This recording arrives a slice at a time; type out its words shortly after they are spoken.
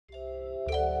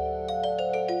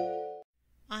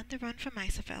the Run from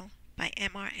Isofell by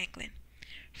M.R. Anglin.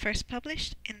 First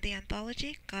published in the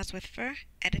anthology Gauze with Fur,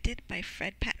 edited by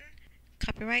Fred Patton.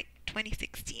 Copyright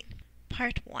 2016.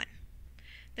 Part 1.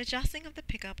 The jostling of the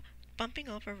pickup, bumping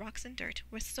over rocks and dirt,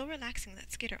 was so relaxing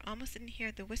that Skitter almost didn't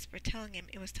hear the whisper telling him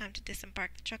it was time to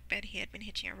disembark the truck bed he had been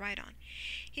hitching a ride on.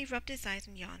 He rubbed his eyes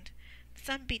and yawned. The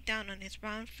sun beat down on his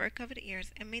round, fur-covered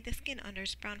ears and made the skin under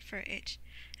his brown fur itch.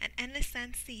 An endless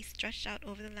sand sea stretched out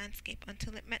over the landscape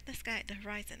until it met the sky at the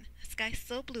horizon, a sky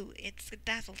so blue it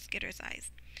dazzled Skitter's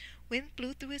eyes. Wind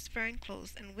blew through his fur and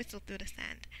clothes and whistled through the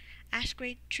sand.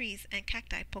 Ash-gray trees and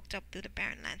cacti poked up through the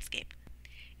barren landscape.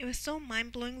 It was so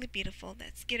mind-blowingly beautiful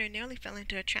that Skitter nearly fell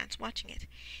into a trance watching it.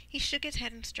 He shook his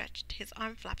head and stretched, his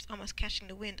arm flaps almost catching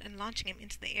the wind and launching him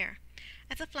into the air.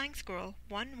 As a flying squirrel,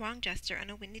 one wrong gesture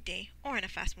on a windy day, or in a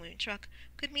fast-moving truck,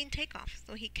 could mean takeoff,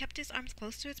 so he kept his arms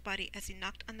close to his body as he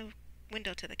knocked on the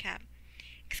window to the cab.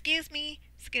 "Excuse me,"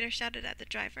 Skitter shouted at the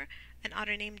driver, an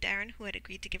otter named Darren who had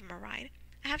agreed to give him a ride.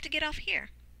 "I have to get off here."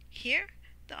 "Here?"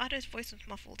 The otter's voice was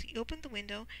muffled. He opened the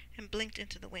window and blinked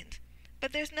into the wind.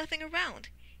 "But there's nothing around."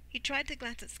 He tried to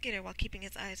glance at Skitter while keeping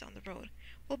his eyes on the road.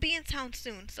 "We'll be in town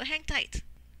soon, so hang tight."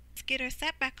 Skitter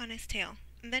sat back on his tail,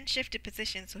 and then shifted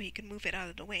position so he could move it out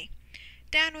of the way.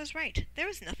 Dan was right. There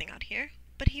was nothing out here,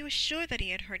 but he was sure that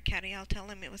he had heard Kadaiel tell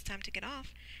him it was time to get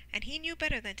off, and he knew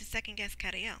better than to second-guess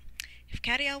Kadaiel. If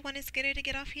Kadaiel wanted Skitter to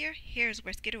get off here, here's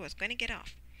where Skitter was going to get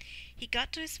off. He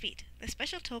got to his feet. The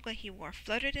special toga he wore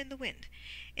fluttered in the wind.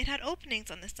 It had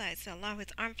openings on the sides to allow his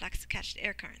arm flaps to catch the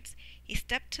air currents. He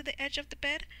stepped to the edge of the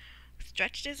bed,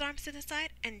 stretched his arms to the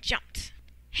side, and jumped.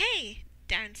 "Hey!"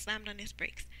 Darren slammed on his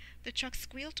brakes. The truck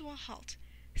squealed to a halt.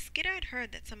 Skitter had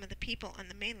heard that some of the people on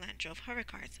the mainland drove hover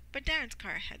cars, but Darren's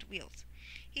car had wheels.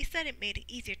 He said it made it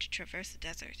easier to traverse the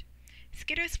desert.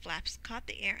 Skitter's flaps caught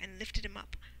the air and lifted him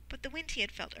up, but the wind he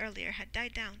had felt earlier had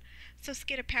died down, so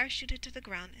Skitter parachuted to the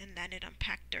ground and landed on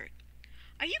packed dirt.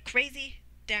 "Are you crazy?"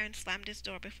 Darren slammed his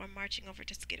door before marching over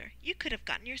to Skitter. "You could have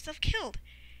gotten yourself killed."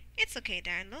 "It's okay,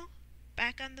 Darren Low."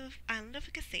 Back on the island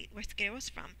of Cassate, where Skitter was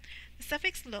from, the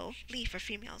suffix low, lee for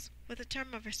females, was a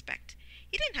term of respect.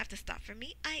 "You didn't have to stop for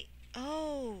me.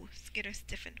 Oh, Skitter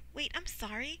stiffened. "Wait, I'm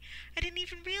sorry. I didn't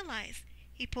even realize."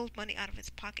 He pulled money out of his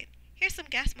pocket. "Here's some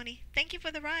gas money. Thank you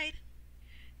for the ride."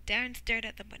 Darren stared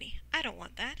at the money. "I don't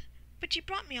want that." "But you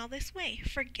brought me all this way."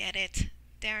 "Forget it."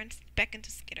 Darren beckoned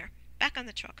to Skitter. "Back on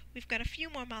the truck. We've got a few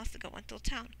more miles to go until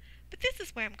town. But this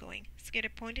is where I'm going." Skitter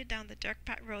pointed down the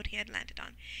dirt-packed road he had landed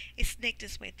on. It snaked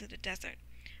its way through the desert.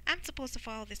 "I'm supposed to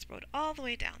follow this road all the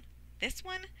way down." "This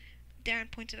one?"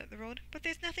 Darren pointed at the road. "But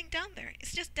there's nothing down there.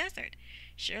 It's just desert."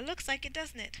 "Sure looks like it,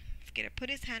 doesn't it?" Skitter put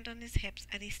his hand on his hips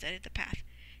as he studied the path.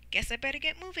 "Guess I better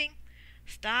get moving."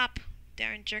 "Stop!"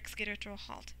 Darren jerked Skitter to a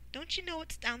halt. "Don't you know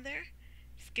what's down there?"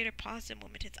 Skitter paused a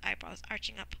moment, his eyebrows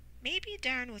arching up. Maybe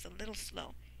Darren was a little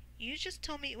slow. "You just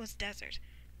told me it was desert.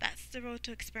 That's the road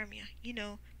to Expermia. You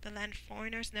know, the land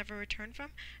foreigners never return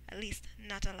from. At least,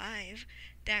 not alive."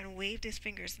 Darren waved his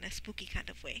fingers in a spooky kind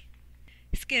of way.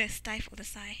 Skitter stifled a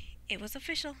sigh. It was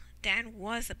official. Darren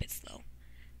was a bit slow.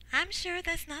 "I'm sure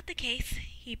that's not the case."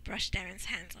 He brushed Darren's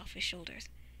hands off his shoulders.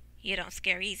 "You don't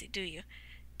scare easy, do you?"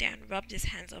 Darren rubbed his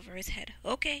hands over his head.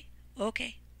 Okay.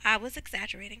 I was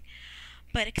exaggerating.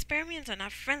 But Expermians are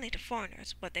not friendly to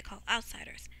foreigners, what they call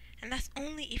outsiders. And that's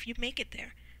only if you make it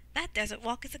there. That desert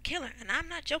walk is a killer, and I'm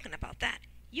not joking about that.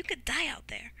 You could die out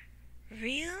there."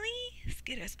 "Really?"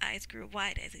 Skitter's eyes grew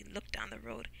wide as he looked down the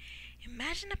road.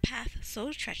 Imagine a path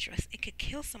so treacherous it could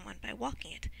kill someone by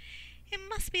walking it. It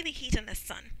must be the heat and the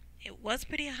sun. It was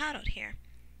pretty hot out here.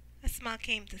 A smile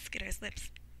came to Skitter's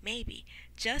lips. Maybe,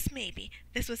 just maybe,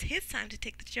 this was his time to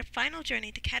take the final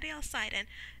journey to Kadaiel's side and...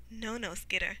 No,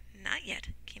 Skitter, not yet,"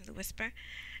 came the whisper,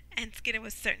 and Skitter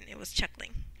was certain it was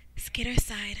chuckling. Skitter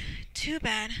sighed. "Too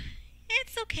bad."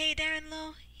 "It's okay, Darren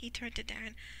Low." He turned to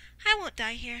Darren. "I won't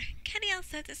die here. Kadaiel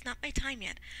says it's not my time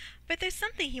yet, but there's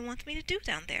something he wants me to do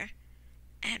down there."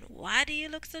 "And why do you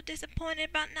look so disappointed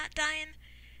about not dying?"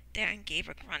 Darren gave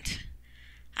a grunt.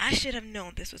 "I should have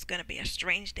known this was going to be a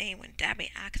strange day when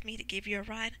Dabby asked me to give you a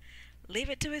ride. Leave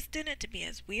it to his dinner to be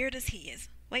as weird as he is.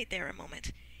 Wait there a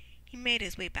moment." He made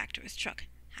his way back to his truck.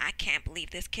 "I can't believe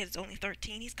this kid's only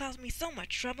 13. He's caused me so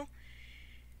much trouble."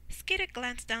 Skitter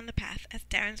glanced down the path as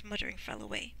Darren's muttering fell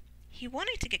away. He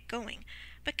wanted to get going,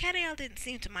 but Kadaiel didn't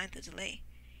seem to mind the delay.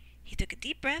 He took a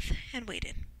deep breath and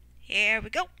waited. "Here we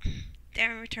go."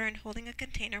 Darren returned, holding a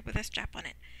container with a strap on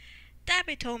it.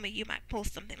 "Dabby told me you might pull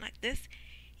something like this.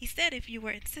 He said if you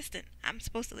were insistent, I'm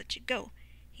supposed to let you go.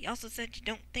 He also said you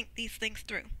don't think these things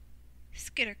through."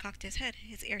 Skitter cocked his head,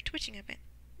 his ear twitching a bit.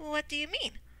 "What do you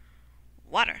mean?"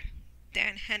 "Water."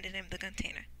 Darren handed him the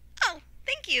container. "Oh,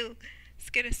 Thank you.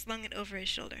 Skitter slung it over his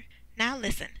shoulder. Now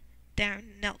listen.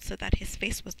 Darren knelt so that his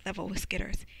face was level with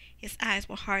Skitter's. His eyes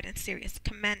were hard and serious,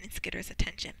 commanding Skitter's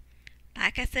attention.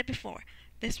 Like I said before,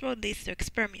 this road leads to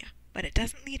Expermia, but it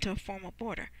doesn't lead to a formal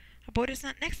border. A border's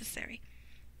not necessary.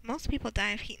 Most people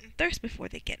die of heat and thirst before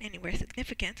they get anywhere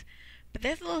significant, but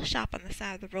there's a little shop on the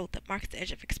side of the road that marks the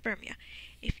edge of Expermia.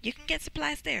 If you can get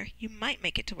supplies there, you might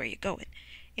make it to where you're going.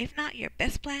 If not, your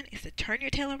best plan is to turn your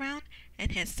tail around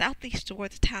and head southeast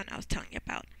towards the town I was telling you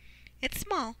about. It's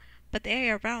small, but the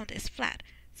area around is flat,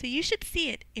 so you should see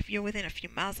it if you're within a few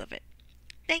miles of it.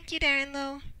 Thank you, Darren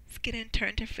Lowe. Skitter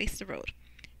turned to face the road.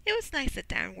 It was nice that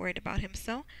Darren worried about him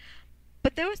so,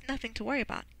 but there was nothing to worry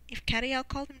about. If Kadaiel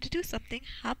called him to do something,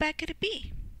 how bad could it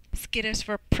be? Skitter's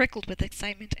fur prickled with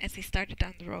excitement as he started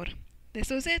down the road. This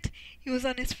was it. He was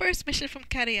on his first mission from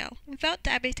Kadaiel, without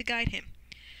Dabby to guide him.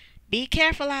 Be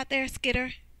careful out there,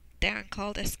 Skitter, Darren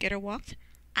called as Skitter walked.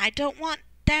 I don't want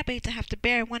Dabby to have to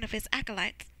bear one of his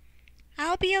acolytes.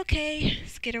 I'll be okay,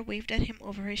 Skitter waved at him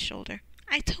over his shoulder.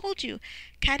 I told you,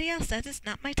 Kadaiel says it's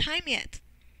not my time yet.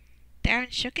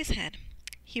 Darren shook his head.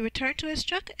 He returned to his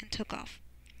truck and took off.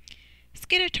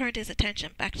 Skitter turned his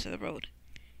attention back to the road.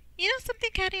 You know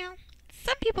something, Kadaiel?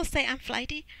 Some people say I'm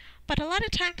flighty, but a lot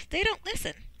of times they don't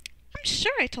listen. I'm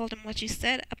sure I told him what you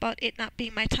said about it not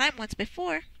being my time once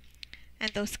before.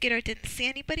 And though Skitter didn't see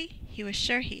anybody, he was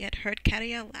sure he had heard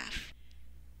Kadaiel laugh.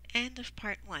 End of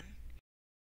Part 1.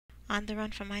 On the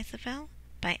Run from Isofell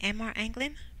by M.R.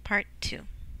 Anglin, Part 2.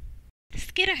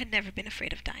 Skitter had never been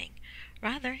afraid of dying.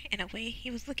 Rather, in a way,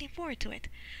 he was looking forward to it.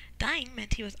 Dying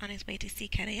meant he was on his way to see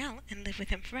Kadaiel and live with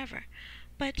him forever.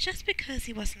 But just because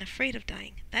he wasn't afraid of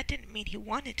dying, that didn't mean he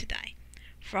wanted to die.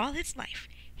 For all his life,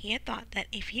 he had thought that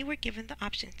if he were given the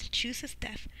option to choose his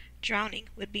death, drowning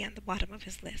would be on the bottom of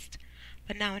his list.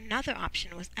 But now another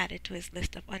option was added to his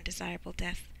list of undesirable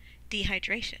deaths,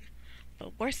 dehydration.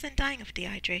 But worse than dying of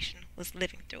dehydration was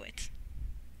living through it.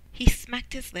 He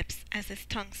smacked his lips as his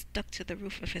tongue stuck to the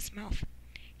roof of his mouth.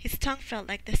 His tongue felt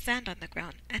like the sand on the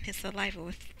ground, and his saliva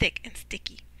was thick and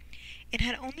sticky. It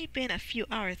had only been a few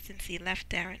hours since he left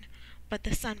Darren, but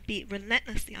the sun beat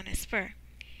relentlessly on his fur.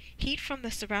 Heat from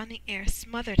the surrounding air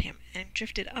smothered him and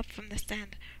drifted up from the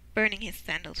sand, burning his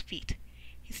sandaled feet.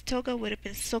 His toga would have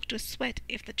been soaked with sweat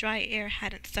if the dry air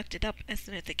hadn't sucked it up as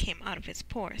soon as it came out of his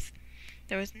pores.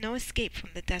 There was no escape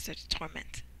from the desert's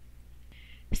torment.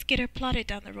 Skitter plodded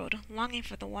down the road, longing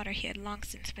for the water he had long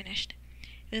since finished.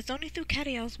 It was only through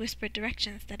Kadaiel's whispered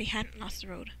directions that he hadn't lost the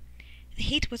road. The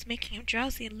heat was making him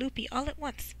drowsy and loopy all at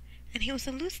once, and he was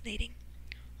hallucinating.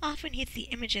 Often he'd see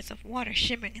images of water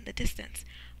shimmering in the distance,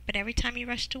 but every time he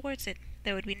rushed towards it,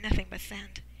 there would be nothing but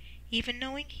sand. Even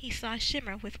knowing, he saw a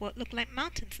shimmer with what looked like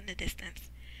mountains in the distance.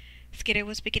 Skitter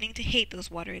was beginning to hate those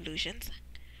water illusions.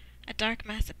 A dark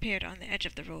mass appeared on the edge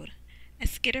of the road. As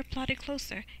Skitter plodded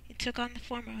closer, it took on the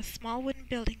form of a small wooden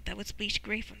building that was bleached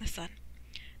gray from the sun.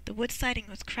 The wood siding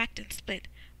was cracked and split,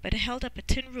 but it held up a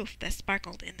tin roof that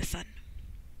sparkled in the sun.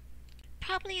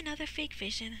 Probably another fake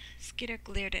vision. Skitter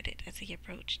glared at it as he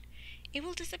approached. It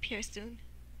will disappear soon.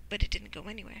 But it didn't go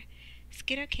anywhere.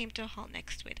 Skitter came to a halt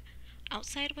next to it.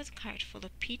 Outside was a cart full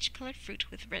of peach-colored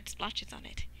fruit with red splotches on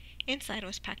it. Inside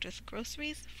was packed with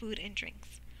groceries, food, and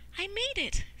drinks. I made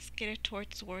it! Skitter tore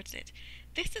towards it.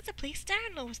 This is the place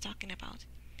Darren Lowe was talking about.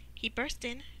 He burst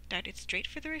in, darted straight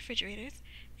for the refrigerators,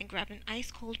 and grabbed an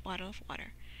ice-cold bottle of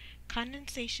water.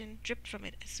 Condensation dripped from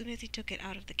it as soon as he took it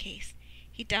out of the case.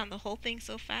 He downed the whole thing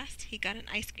so fast he got an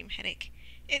ice cream headache.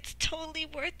 It's totally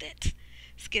worth it!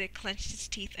 Skitter clenched his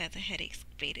teeth as the headache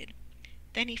faded.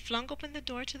 Then he flung open the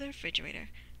door to the refrigerator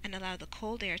and allowed the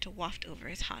cold air to waft over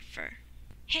his hot fur.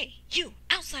 Hey, you,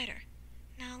 outsider!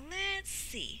 Now let's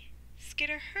see.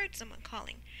 Skitter heard someone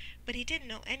calling, but he didn't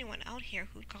know anyone out here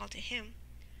who'd call to him.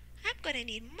 I'm going to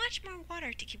need much more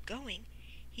water to keep going.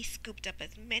 He scooped up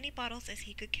as many bottles as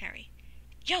he could carry.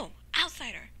 Yo,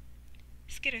 outsider!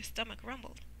 Skitter's stomach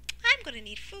rumbled. I'm going to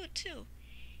need food, too.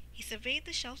 He surveyed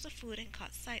the shelves of food and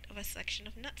caught sight of a selection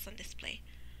of nuts on display.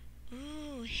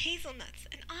 Ooh, hazelnuts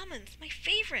and almonds, my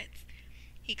favorites!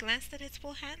 He glanced at his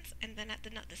full hands and then at the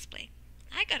nut display.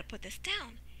 I gotta put this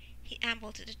down. He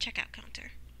ambled to the checkout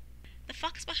counter. The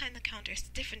fox behind the counter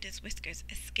stiffened his whiskers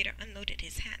as Skitter unloaded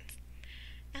his hands.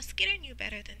 Now Skitter knew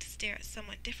better than to stare at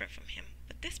someone different from him,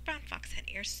 but this brown fox had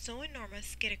ears so enormous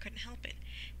Skitter couldn't help it.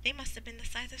 They must have been the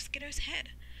size of Skitter's head.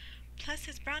 Plus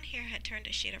his brown hair had turned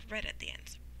a shade of red at the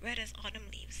ends, red as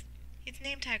autumn leaves. His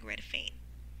name tag read Fane.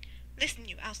 Listen,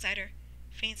 you outsider.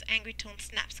 Fane's angry tone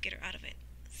snapped Skitter out of it.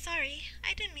 Sorry,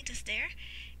 I didn't mean to stare.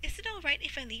 Is it all right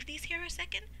if I leave these here a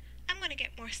second? I'm going to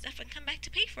get more stuff and come back to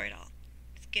pay for it all.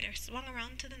 Skitter swung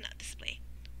around to the nut display.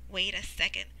 Wait a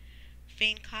second.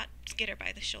 Fane caught Skitter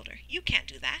by the shoulder. You can't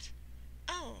do that.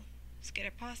 Oh,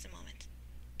 Skitter paused a moment.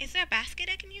 Is there a basket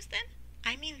I can use then?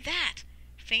 I mean that.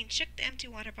 Fane shook the empty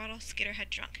water bottle Skitter had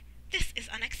drunk. This is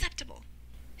unacceptable.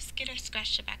 Skitter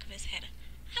scratched the back of his head.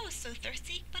 I was so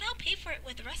thirsty, but I'll pay for it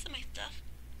with the rest of my stuff.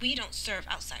 We don't serve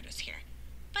outsiders here.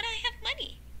 But I have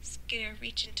money. Skitter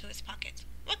reached into his pocket.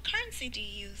 What currency do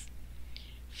you use?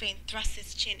 Fane thrust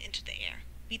his chin into the air.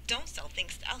 We don't sell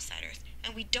things to outsiders,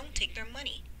 and we don't take their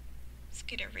money.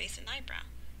 Skitter raised an eyebrow.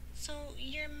 So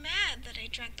you're mad that I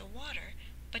drank the water,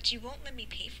 but you won't let me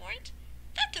pay for it?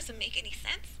 That doesn't make any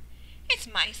sense. It's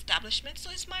my establishment,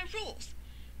 so it's my rules.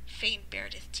 Fane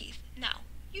bared his teeth. Now,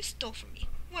 you stole from me.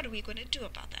 What are we going to do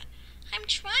about that? I'm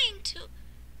trying to...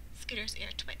 Skitter's ear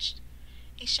twitched.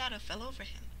 A shadow fell over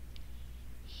him.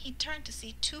 He turned to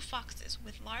see two foxes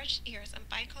with large ears and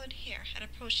bicolored hair had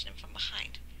approached him from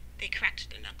behind. They cracked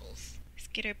their knuckles.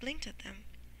 Skitter blinked at them.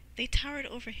 They towered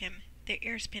over him, their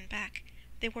ears pinned back.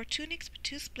 They wore tunics with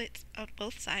two splits on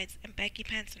both sides and baggy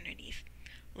pants underneath.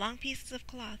 Long pieces of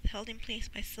cloth held in place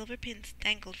by silver pins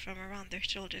dangled from around their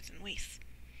shoulders and waists.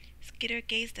 Skitter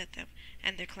gazed at them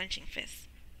and their clenching fists.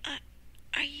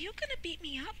 Are you gonna beat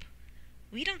me up?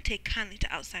 We don't take kindly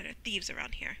to outsider thieves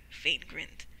around here, Fane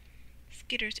grinned.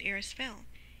 Skitter's ears fell.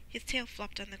 His tail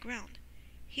flopped on the ground.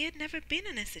 He had never been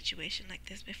in a situation like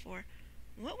this before.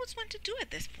 What was one to do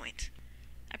at this point?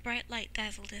 A bright light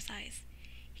dazzled his eyes.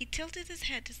 He tilted his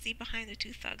head to see behind the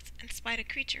two thugs and spied a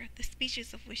creature, the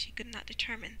species of which he could not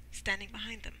determine, standing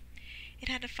behind them. It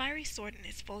had a fiery sword in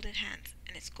its folded hands,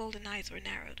 and its golden eyes were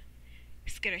narrowed.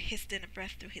 Skitter hissed in a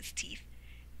breath through his teeth.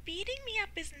 Beating me up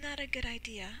is not a good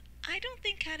idea. I don't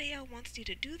think Kadaiel wants you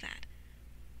to do that.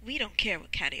 We don't care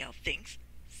what Kadaiel thinks,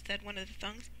 said one of the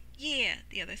thugs. Yeah,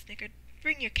 the other snickered.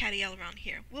 Bring your Kadaiel around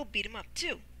here. We'll beat him up,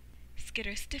 too.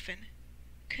 Skitter stiffened.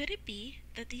 Could it be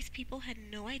that these people had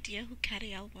no idea who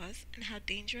Kadaiel was and how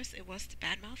dangerous it was to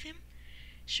badmouth him?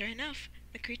 Sure enough,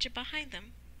 the creature behind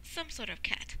them, some sort of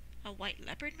cat, a white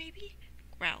leopard maybe,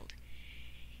 growled.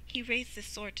 He raised his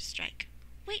sword to strike.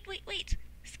 Wait!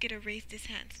 Skitter raised his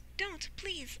hands. Don't,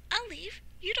 please, I'll leave.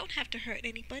 You don't have to hurt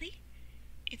anybody.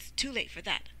 It's too late for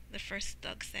that, the first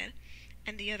thug said,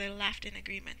 and the other laughed in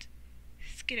agreement.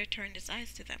 Skitter turned his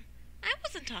eyes to them. I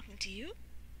wasn't talking to you.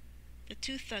 The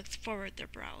two thugs furrowed their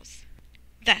brows.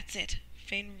 That's it,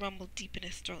 Fane rumbled deep in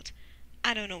his throat.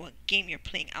 I don't know what game you're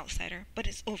playing, outsider, but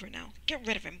it's over now. Get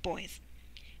rid of him, boys.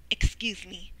 Excuse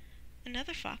me.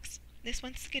 Another fox, this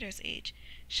one Skitter's age,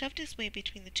 shoved his way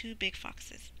between the two big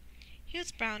foxes. He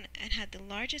was brown and had the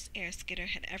largest ears Skitter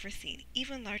had ever seen,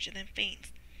 even larger than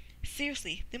Fane's.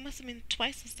 Seriously, they must have been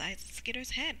twice the size of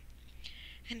Skitter's head.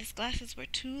 And his glasses were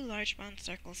two large round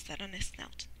circles set on his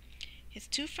snout. His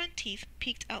two front teeth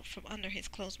peeked out from under his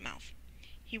closed mouth.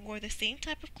 He wore the same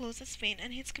type of clothes as Fane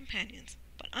and his companions,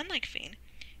 but unlike Fane,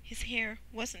 his hair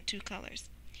wasn't two colors.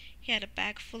 He had a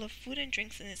bag full of food and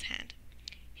drinks in his hand.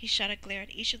 He shot a glare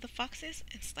at each of the foxes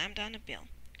and slammed down a bill.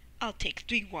 I'll take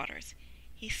 3 waters.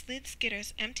 He slid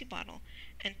Skitter's empty bottle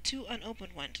and 2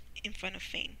 unopened ones in front of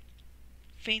Fane.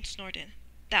 Fane snorted.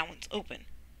 That one's open.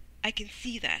 I can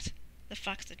see that. The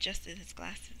fox adjusted his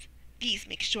glasses. Please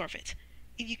make sure of it.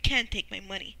 If you can't take my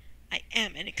money, I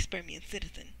am an Expermian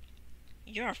citizen.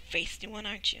 You're a feisty one,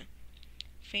 aren't you?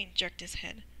 Fane jerked his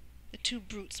head. The 2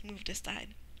 brutes moved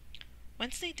aside.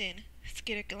 Once they did,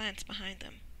 Skitter glanced behind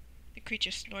them. The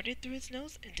creature snorted through his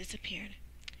nose and disappeared.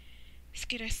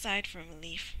 Skitter sighed for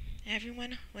relief.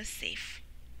 Everyone was safe.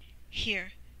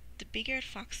 Here, the big-eared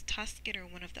fox tossed Skitter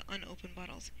one of the unopened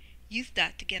bottles. Use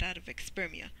that to get out of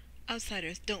Expermia.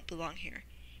 Outsiders don't belong here.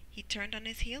 He turned on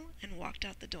his heel and walked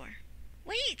out the door.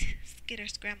 Wait! Skitter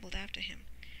scrambled after him.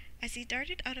 As he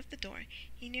darted out of the door,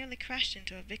 he nearly crashed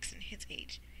into a vixen his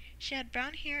age. She had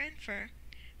brown hair and fur,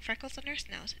 freckles on her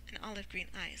snout, and olive-green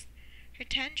eyes. Her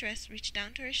tan dress reached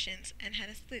down to her shins and had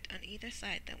a slit on either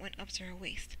side that went up to her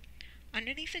waist.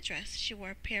 Underneath the dress, she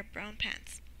wore a pair of brown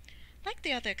pants. Like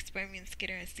the other Expermian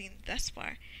Skitter had seen thus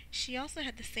far, she also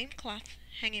had the same cloth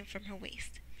hanging from her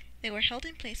waist. They were held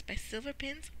in place by silver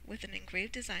pins with an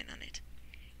engraved design on it.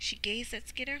 She gazed at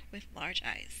Skitter with large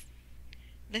eyes.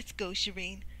 Let's go,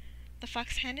 Shireen. The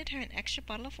fox handed her an extra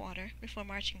bottle of water before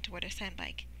marching toward her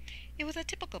sandbike. It was a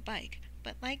typical bike,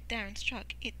 but like Darren's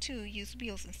truck, it too used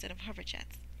wheels instead of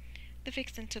hoverjets. The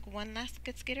vixen took one last look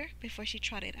at Skitter before she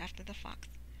trotted after the fox.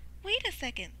 Wait a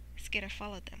second! Skitter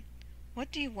followed them.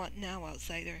 What do you want now,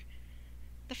 outsider?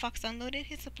 The fox unloaded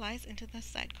his supplies into the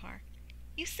sidecar.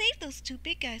 You saved those 2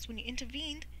 big guys when you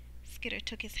intervened. Skitter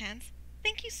took his hands.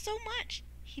 Thank you so much.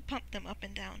 He pumped them up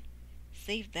and down.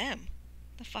 Saved them?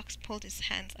 The fox pulled his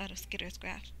hands out of Skitter's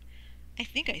grasp. I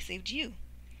think I saved you.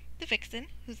 The vixen,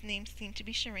 whose name seemed to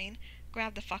be Shireen,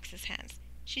 grabbed the fox's hands.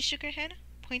 She shook her head,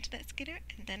 pointed at Skitter,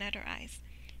 and then at her eyes.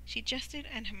 She gestured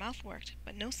and her mouth worked,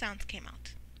 but no sounds came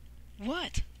out.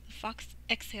 "What?" The fox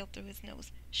exhaled through his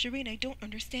nose. "Shireen, I don't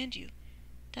understand you."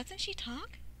 "Doesn't she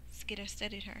talk?" Skitter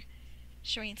studied her.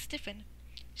 Shireen stiffened.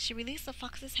 She released the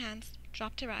fox's hands,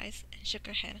 dropped her eyes, and shook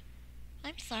her head.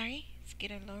 "I'm sorry."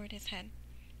 Skitter lowered his head.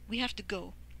 "We have to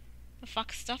go." The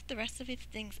fox stuffed the rest of its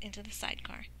things into the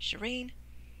sidecar. "Shireen!"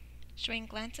 Shireen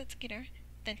glanced at Skitter,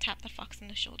 then tapped the fox on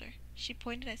the shoulder. She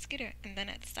pointed at Skitter and then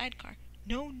at the sidecar.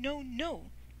 "No, no,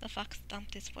 no!" The fox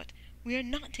stomped his foot. "We are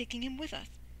not taking him with us."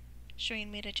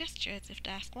 Shireen made a gesture as if to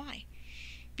ask why.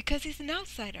 "Because he's an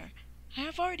outsider. I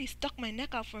have already stuck my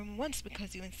neck out for him once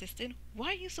because you insisted. Why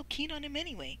are you so keen on him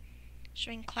anyway?"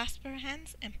 Shireen clasped her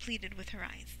hands and pleaded with her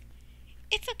eyes.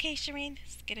 "It's okay, Shireen."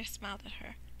 Skitter smiled at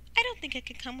her. "I don't think I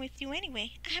could come with you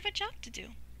anyway. I have a job to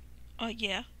do." "Oh,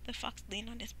 yeah?" The fox leaned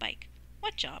on his bike.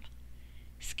 "What job?"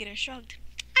 Skitter shrugged.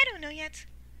 "I don't know yet."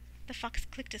 The fox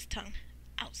clicked his tongue.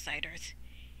 "Outsiders."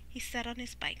 He sat on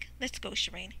his bike. "Let's go,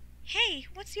 Shireen." "Hey,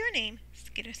 what's your name?"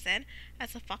 Skitter said,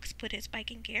 as the fox put his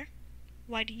bike in gear.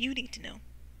 "Why do you need to know?"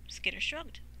 Skitter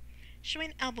shrugged.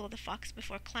 Shireen elbowed the fox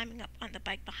before climbing up on the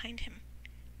bike behind him.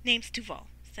 "Name's Duval,"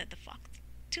 said the fox.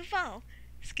 "Duval?"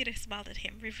 Skitter smiled at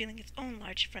him, revealing its own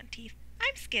large front teeth.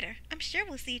 "I'm Skitter. I'm sure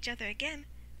we'll see each other again."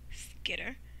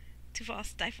 "Skitter?" Duval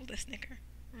stifled a snicker.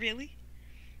 "Really?"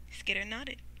 Skitter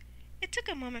nodded. It took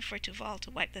a moment for Duval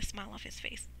to wipe the smile off his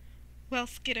face. "Well,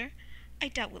 Skitter, I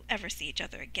doubt we'll ever see each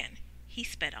other again." He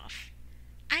sped off.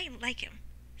 "I like him."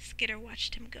 Skitter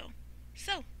watched him go.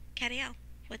 "So, Kadaiel,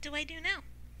 what do I do now?"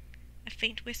 A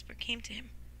faint whisper came to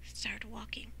him. "Start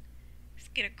walking."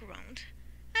 Skitter groaned.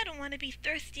 "I don't want to be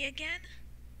thirsty again."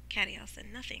 Kadaiel said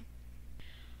nothing.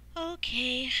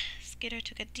 "Okay." Skitter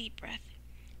took a deep breath.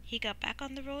 He got back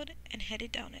on the road and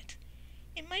headed down it.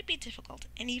 It might be difficult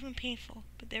and even painful,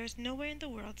 but there was nowhere in the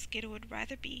world Skitter would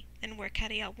rather be than where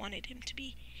Kadaiel wanted him to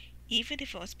be, even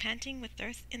if it was panting with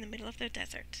thirst in the middle of the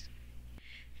desert.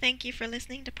 Thank you for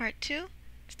listening to Part 2.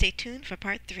 Stay tuned for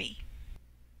Part 3.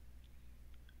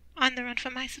 On the Run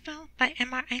from Isofell by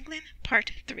M.R. Anglin,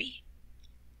 Part 3.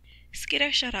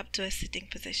 Skitter shot up to a sitting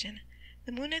position.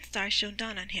 The moon and stars shone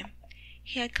down on him.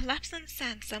 He had collapsed on the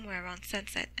sand somewhere around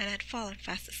sunset and had fallen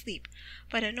fast asleep,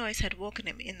 but a noise had woken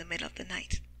him in the middle of the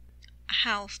night. A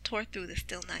howl tore through the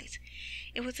still night.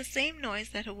 It was the same noise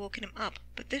that had woken him up,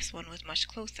 but this one was much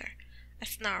closer. A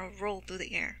snarl rolled through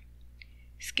the air.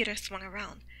 Skitter swung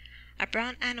around. A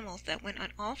brown animal that went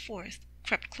on all fours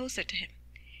crept closer to him.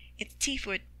 Its teeth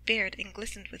were bared and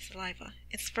glistened with saliva.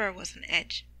 Its fur was on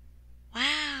edge.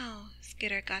 "Wow!"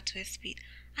 Skitter got to his feet.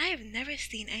 "I have never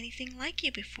seen anything like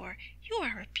you before. You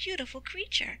are a beautiful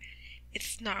creature." It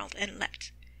snarled and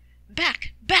leapt.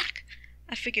 "Back! Back!"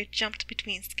 A figure jumped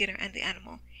between Skitter and the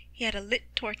animal. He had a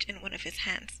lit torch in one of his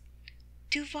hands.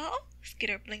 "Duval?"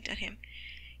 Skitter blinked at him.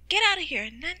 "Get out of here!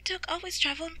 Nantuk always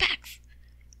travel in packs."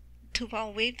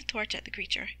 Duval waved the torch at the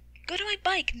creature. "Go to my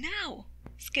bike, now!"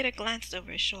 Skitter glanced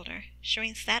over his shoulder.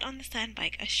 Shireen sat on the sand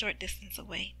bike a short distance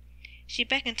away. She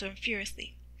beckoned to him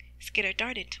furiously. Skitter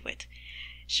darted to it.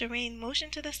 Shireen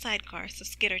motioned to the sidecar, so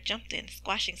Skitter jumped in,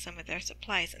 squashing some of their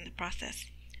supplies in the process.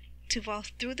 Duval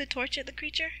threw the torch at the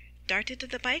creature, darted to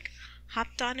the bike,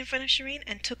 hopped on in front of Shireen,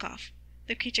 and took off.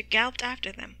 The creature galloped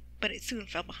after them, but it soon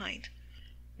fell behind.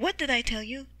 "What did I tell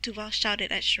you?" Duval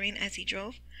shouted at Shireen as he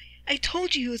drove. "I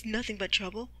told you he was nothing but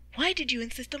trouble. Why did you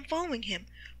insist on following him?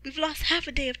 We've lost half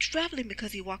a day of traveling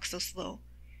because he walks so slow."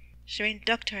 Shireen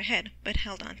ducked her head, but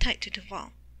held on tight to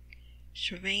Duval.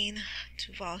 "Shireen,"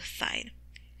 Duval sighed.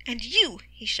 "And you!"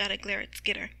 he shot a glare at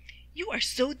Skitter. "You are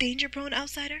so danger-prone,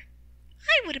 outsider."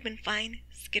 "I would have been fine."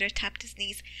 Skitter tapped his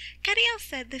knees. "Kadaiel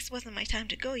said this wasn't my time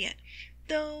to go yet.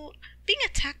 Though being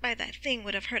attacked by that thing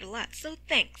would have hurt a lot, so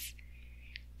thanks."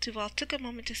 Duval took a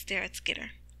moment to stare at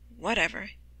Skitter.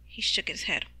 "Whatever." He shook his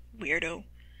head. "Weirdo."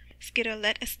 Skitter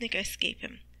let a snicker escape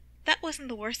him. That wasn't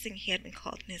the worst thing he had been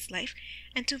called in his life,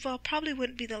 and Duval probably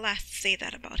wouldn't be the last to say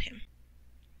that about him.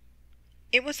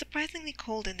 It was surprisingly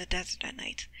cold in the desert that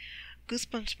night.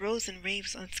 Goosebumps rose in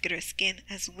waves on Skitter's skin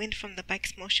as wind from the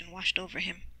bike's motion washed over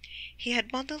him. He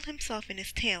had bundled himself in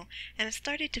his tail and had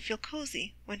started to feel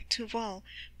cozy when Duval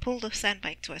pulled the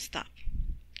sandbike to a stop.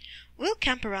 "We'll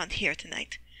camp around here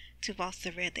tonight." Duval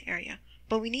surveyed the area.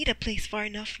 "But we need a place far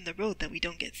enough from the road that we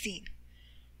don't get seen."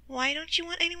 "Why don't you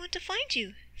want anyone to find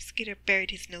you?" Skitter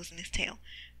buried his nose in his tail.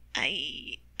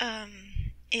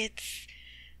 It's...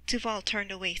 Duval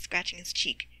turned away, scratching his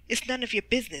cheek. "It's none of your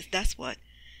business, that's what."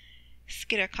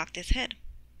 Skitter cocked his head.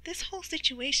 This whole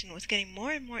situation was getting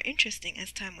more and more interesting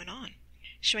as time went on.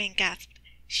 Shireen gasped.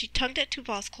 She tugged at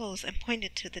Tuval's clothes and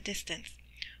pointed to the distance.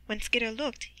 When Skitter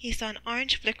looked, he saw an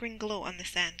orange flickering glow on the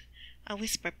sand. A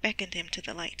whisper beckoned him to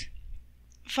the light.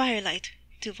 "Firelight!"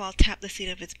 Tuval tapped the seat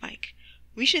of his bike.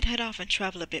 "We should head off and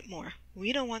travel a bit more.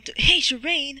 We don't want to—" "Hey,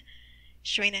 Shireen!"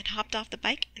 Shireen had hopped off the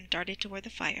bike and darted toward the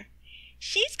fire.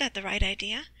 "She's got the right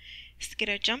idea."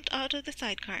 Skitter jumped out of the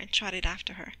sidecar and trotted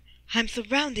after her. "I'm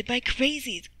surrounded by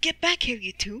crazies! Get back here,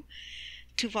 you two!"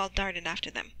 Tuval darted after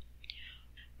them.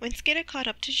 When Skitter caught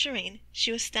up to Shireen,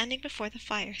 she was standing before the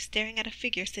fire, staring at a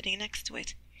figure sitting next to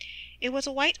it. It was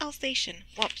a white Alsatian,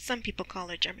 what some people call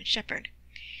a German Shepherd.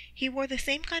 He wore the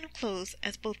same kind of clothes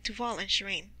as both Tuval and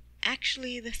Shireen.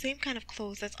 Actually, the same kind of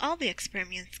clothes as all the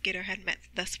Expermians Skitter had met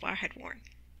thus far had worn.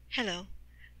 "Hello."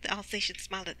 The Alsatian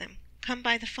smiled at them. "Come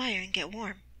by the fire and get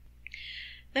warm."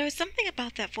 There was something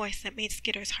about that voice that made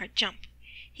Skitter's heart jump.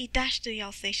 He dashed to the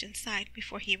Alsatian's side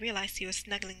before he realized he was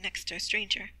snuggling next to a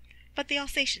stranger. But the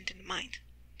Alsatian didn't mind.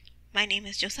 "My name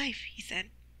is Joseph," he said.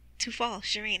 "Tuval,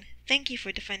 Shireen, thank you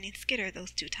for defending Skitter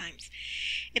those 2 times.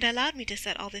 It allowed me to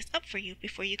set all this up for you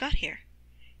before you got here."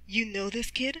 "You know this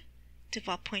kid?"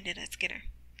 Tuval pointed at Skitter.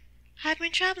 "I've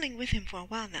been traveling with him for a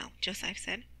while now," Joseph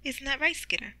said. "Isn't that right,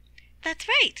 Skitter?" "That's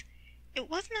right!" It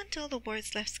wasn't until the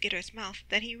words left Skitter's mouth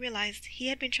that he realized he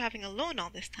had been traveling alone all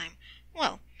this time.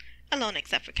 Well, alone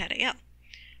except for Kadaiel.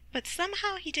 But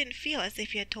somehow he didn't feel as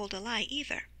if he had told a lie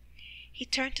either. He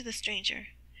turned to the stranger.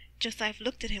 Joseph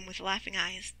looked at him with laughing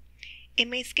eyes. It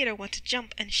made Skitter want to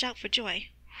jump and shout for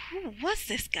joy. Who was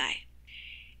this guy?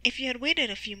 "If you had waited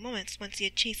a few moments once he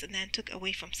had chased and then took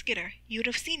away from Skitter, you would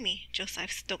have seen me."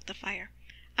 Joseph stoked the fire.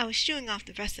 "I was shooing off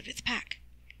the rest of its pack."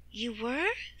 "You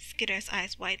were?" Skitter's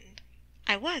eyes widened.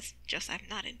 "I was," Joseph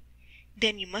nodded.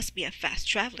 "Then you must be a fast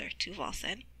traveler," Tuval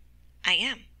said. "I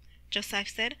am," Joseph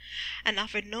said, and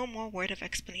offered no more word of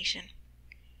explanation.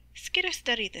 Skitter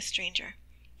studied the stranger.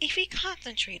 If he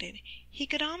concentrated, he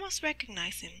could almost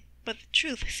recognize him, but the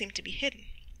truth seemed to be hidden.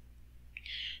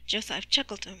 Joseph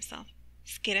chuckled to himself.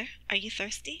 "Skitter, are you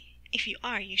thirsty? If you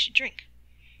are, you should drink."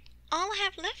 "All I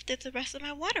have left is the rest of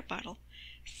my water bottle."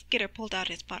 Skitter pulled out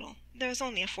his bottle. There was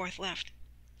only a fourth left.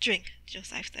 "Drink,"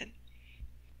 Joseph said.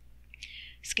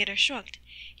 Skitter shrugged.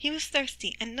 He was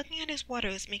thirsty, and looking at his water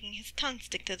was making his tongue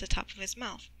stick to the top of his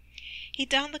mouth. He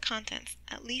downed the contents.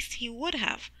 At least he would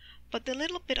have, but the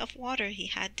little bit of water he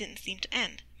had didn't seem to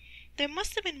end. There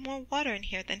must have been more water in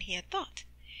here than he had thought.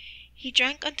 He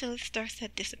drank until his thirst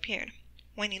had disappeared.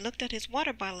 When he looked at his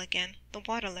water bottle again, the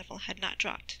water level had not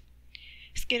dropped.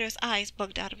 Skitter's eyes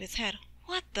bugged out of his head.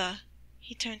 "What the—"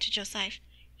 He turned to Joseph.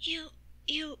 You...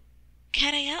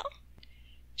 Kadaiel?"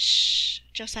 "Shh!"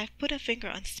 Joseph put a finger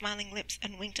on smiling lips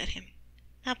and winked at him.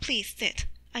 "Now please sit.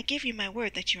 I give you my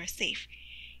word that you are safe."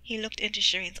 He looked into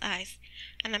Shireen's eyes.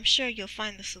 "And I'm sure you'll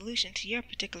find the solution to your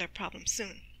particular problem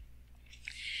soon."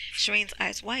 Shireen's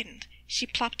eyes widened. She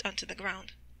plopped onto the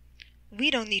ground. "We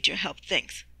don't need your help,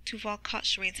 thanks." Tuval caught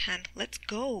Shireen's hand. "Let's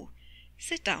go."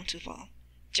 "Sit down, Tuval."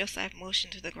 Joseph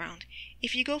motioned to the ground.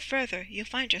 "If you go further, you'll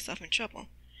find yourself in trouble."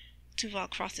 Tuval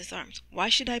crossed his arms. "Why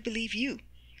should I believe you?"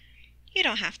 "You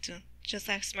don't have to."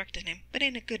 Joseph smirked at him, but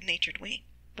in a good-natured way.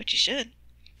 "But you should."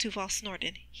 Tuval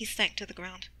snorted. He sank to the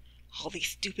ground. "All these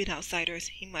stupid outsiders,"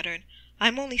 he muttered.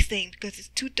 "I'm only saying because it's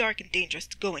too dark and dangerous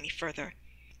to go any further."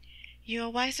 "You are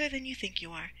wiser than you think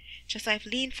you are." Joseph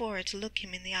leaned forward to look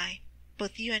him in the eye.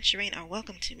 "Both you and Shireen are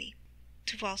welcome to me."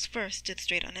 Tuval's fur stood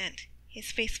straight on end.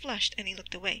 His face flushed and he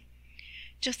looked away.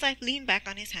 Joseph leaned back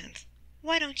on his hands.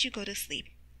 "Why don't you go to sleep?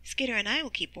 Skitter and I will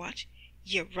keep watch."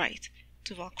 "You're right."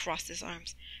 Tuval crossed his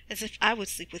arms. "As if I would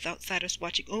sleep with outsiders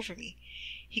watching over me."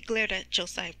 He glared at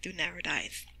Joseph through narrowed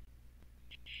eyes.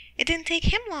 It didn't take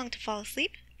him long to fall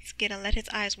asleep. Skitter let his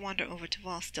eyes wander over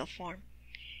Tuval's still form.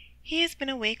 "He has been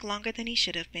awake longer than he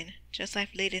should have been."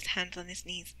 Joseph laid his hands on his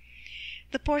knees.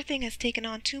 "The poor thing has taken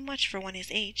on too much for one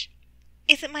his age."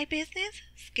 "Is it my business?"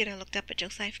 Skitter looked up at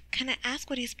Joseph. "Can I ask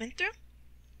what he's been through?"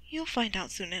 "You'll find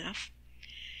out soon enough."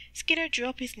 Skitter drew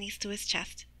up his knees to his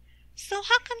chest. "So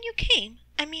how come you came?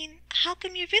 I mean, how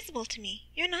come you're visible to me?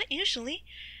 You're not usually.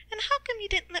 And how come you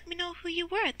didn't let me know who you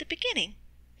were at the beginning?"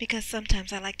 "Because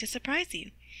sometimes I like to surprise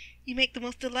you. You make the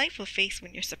most delightful face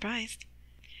when you're surprised."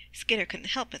 Skitter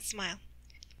couldn't help but smile.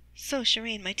 "So,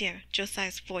 Shireen, my dear,"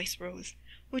 Joseph's voice rose,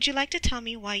 "would you like to tell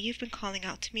me why you've been calling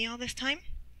out to me all this time?"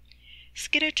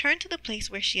 Skitter turned to the place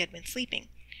where she had been sleeping.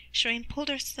 Shireen pulled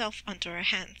herself onto her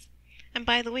hands. And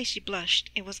by the way she blushed,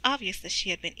 it was obvious that she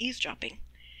had been eavesdropping.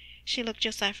 She looked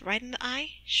Joseph right in the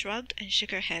eye, shrugged, and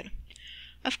shook her head.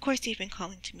 "Of course you've been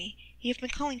calling to me. You've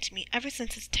been calling to me ever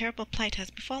since this terrible plight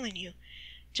has befallen you."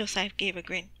 Joseph gave a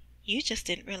grin. "You just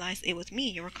didn't realize it was me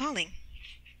you were calling."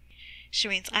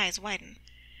 Shireen's eyes widened.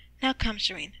 Now come,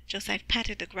 Shireen. Joseph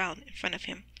patted the ground in front of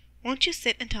him. Won't you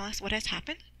sit and tell us what has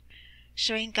happened?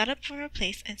 Shireen got up from her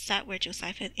place and sat where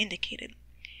Joseph had indicated.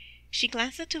 She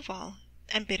glanced at Tuval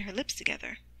and bit her lips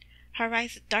together. Her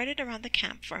eyes darted around the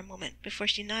camp for a moment before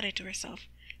she nodded to herself.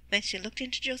 Then she looked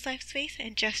into Joseph's face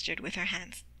and gestured with her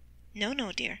hands. No,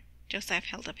 no, dear. Joseph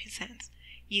held up his hands.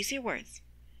 Use your words.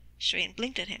 Shireen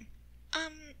blinked at him.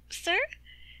 Sir?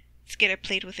 Skitter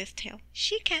played with his tail.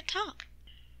 She can't talk.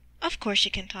 Of course she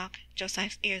can talk.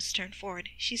 Joseph's ears turned forward.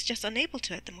 She's just unable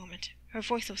to at the moment. Her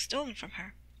voice was stolen from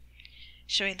her.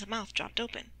 Shireen's mouth dropped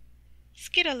open.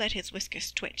 Skitter let his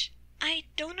whiskers twitch. I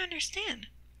don't understand.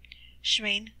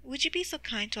 Shireen, would you be so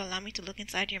kind to allow me to look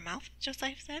inside your mouth?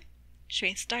 Joseph said.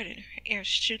 Shireen started, her ears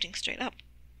shooting straight up.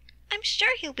 I'm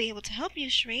sure he'll be able to help you,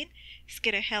 Shireen.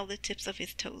 Skitter held the tips of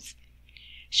his toes.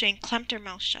 Shireen clamped her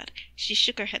mouth shut. She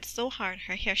shook her head so hard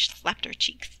her hair slapped her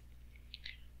cheeks.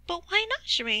 But why not,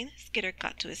 Shireen? Skitter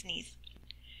got to his knees.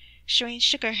 Shireen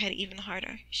shook her head even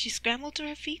harder. She scrambled to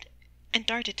her feet and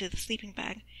darted to the sleeping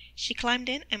bag. She climbed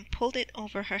in and pulled it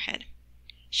over her head.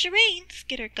 Shireen!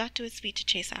 Skitter got to his feet to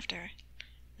chase after her.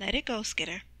 Let it go,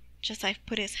 Skitter. Joseph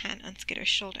put his hand on Skitter's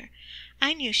shoulder.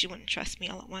 I knew she wouldn't trust me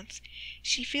all at once.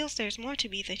 She feels there's more to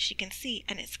me than she can see,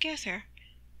 and it scares her.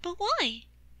 But why?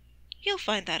 You'll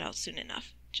find that out soon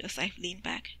enough. Joseph leaned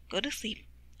back. Go to sleep.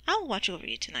 I'll watch over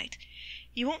you tonight.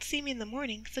 You won't see me in the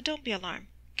morning, so don't be alarmed.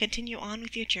 Continue on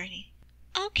with your journey.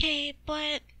 Okay,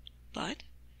 but... But?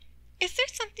 Is there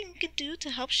something we can do to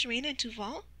help Shireen and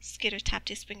Tuval? Skitter tapped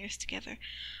his fingers together.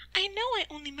 I know I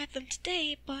only met them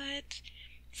today, but...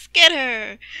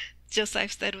 Skitter!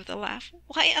 Joseph said with a laugh.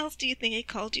 Why else do you think I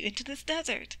called you into this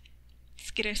desert?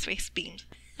 Skitter's face beamed.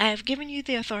 I have given you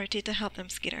the authority to help them,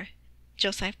 Skitter.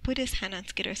 Joseph put his hand on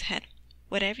Skitter's head.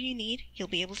 Whatever you need, you'll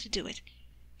be able to do it.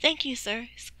 Thank you, sir.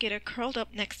 Skitter curled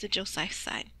up next to Joseph's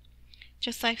side.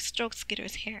 Joseph stroked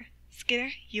Skitter's hair. Skitter,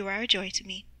 you are a joy to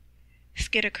me.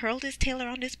 Skitter curled his tail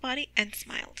around his body and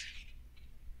smiled.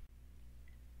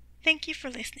 Thank you for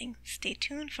listening. Stay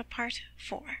tuned for part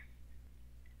 4.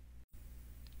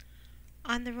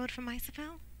 On the Road from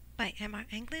Isofell by M.R.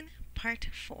 Anglin, Part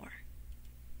 4.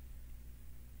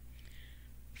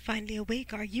 Finally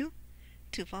awake, are you?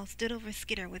 Tuval stood over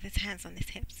Skitter with his hands on his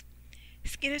hips.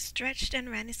 Skitter stretched and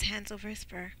ran his hands over his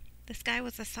fur. The sky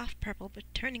was a soft purple, but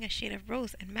turning a shade of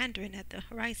rose and mandarin at the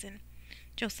horizon.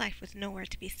 Joseph was nowhere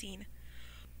to be seen.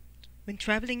 When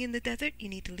traveling in the desert, you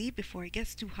need to leave before it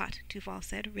gets too hot, Tuval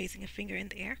said, raising a finger in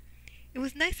the air. It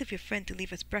was nice of your friend to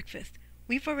leave us breakfast.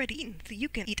 We've already eaten, so you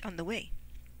can eat on the way.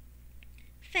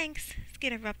 Thanks,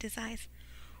 Skitter rubbed his eyes.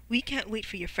 We can't wait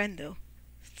for your friend, though.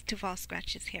 Tuval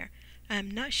scratched his hair. I'm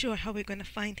not sure how we're going to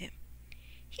find him.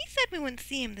 He said we wouldn't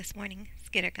see him this morning.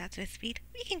 Skitter got to his feet.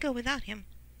 We can go without him.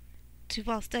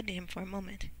 Tuval studied him for a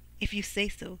moment. If you say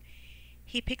so.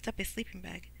 He picked up his sleeping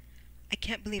bag. I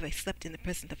can't believe I slept in the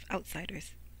presence of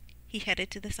outsiders. He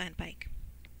headed to the sandbike.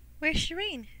 Where's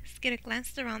Shireen? Skitter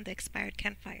glanced around the expired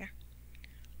campfire.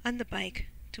 On the bike.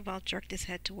 Tuval jerked his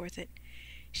head towards it.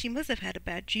 She must have had a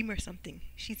bad dream or something.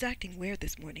 She's acting weird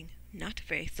this morning. Not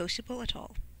very sociable at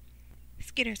all.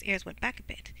 Skitter's ears went back a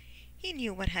bit. He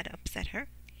knew what had upset her.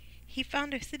 He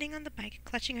found her sitting on the bike,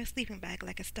 clutching her sleeping bag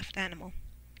like a stuffed animal.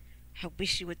 I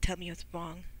wish you would tell me what's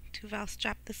wrong. Tuval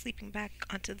strapped the sleeping bag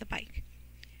onto the bike.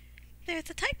 There's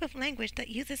a type of language that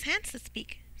uses hands to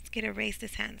speak. Skitter raised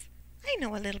his hands. I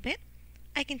know a little bit.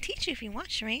 I can teach you if you want,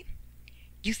 Shireen.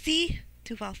 You see?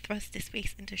 Tuval thrust his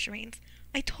face into Shireen's.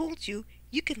 I told you,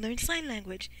 you can learn sign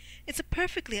language. It's a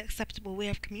perfectly acceptable way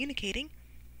of communicating.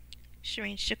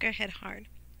 Shireen shook her head hard.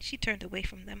 She turned away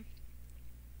from them.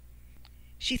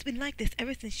 She's been like this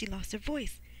ever since she lost her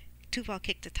voice. Tuval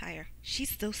kicked a tire.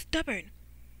 She's so stubborn.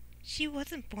 She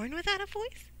wasn't born without a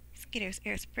voice? Skitter's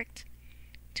ears pricked.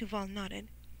 Tuval nodded.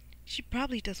 She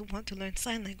probably doesn't want to learn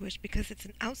sign language because it's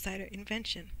an outsider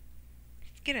invention.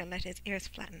 Skitter let his ears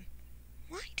flatten.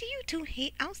 Why do you two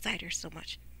hate outsiders so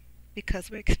much?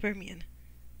 Because we're Expermian.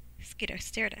 Skitter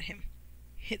stared at him.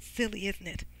 It's silly, isn't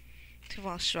it?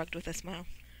 Tuval shrugged with a smile.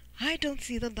 I don't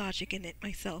see the logic in it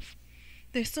myself.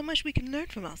 There's so much we can learn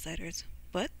from outsiders,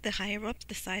 but the higher-ups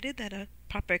decided that a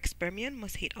proper Expermian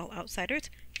must hate all outsiders,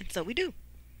 and so we do.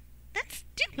 That's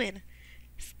stupid.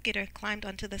 Skitter climbed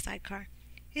onto the sidecar.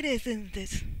 It isn't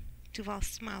it? Tuval's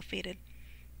smile faded.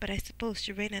 But I suppose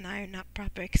Shireen and I are not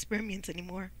proper Expermians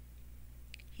anymore.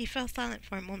 He fell silent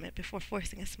for a moment before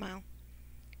forcing a smile.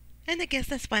 And I guess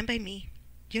that's fine by me.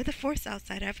 You're the first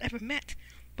outsider I've ever met,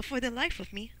 but for the life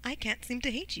of me, I can't seem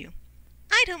to hate you.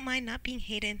 I don't mind not being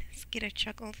hated, Skitter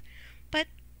chuckled. But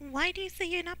why do you say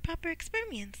you're not proper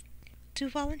Expermians?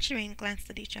 Tuval and Shireen glanced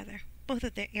at each other. Both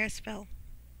of their ears fell.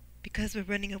 Because we're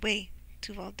running away.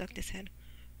 Tuval ducked his head.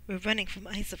 We're running from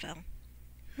Isofell.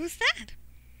 Who's that?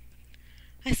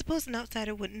 I suppose an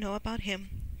outsider wouldn't know about him.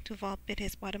 Tuval bit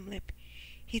his bottom lip.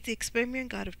 He's the Expermia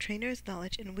god of trainers,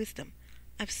 knowledge, and wisdom.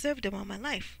 I've served him all my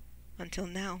life. Until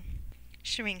now.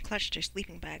 Shireen clutched her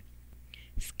sleeping bag.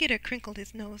 Skitter crinkled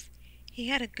his nose. He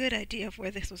had a good idea of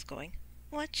where this was going.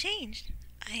 What changed?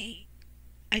 I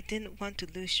didn't want to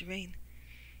lose Shireen.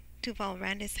 Tuval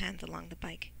ran his hands along the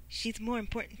bike. She's more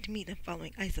important to me than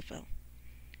following Isofell.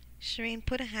 Shireen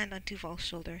put a hand on Tuval's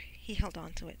shoulder. He held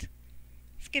on to it.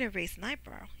 Skitter raised an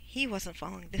eyebrow. He wasn't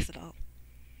following this at all.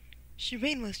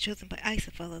 Shireen was chosen by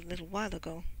Isofell a little while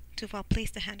ago. Tuval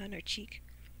placed a hand on her cheek.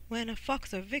 When a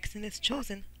fox or vixen is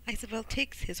chosen, Isofell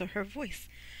takes his or her voice.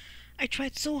 I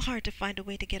tried so hard to find a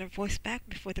way to get her voice back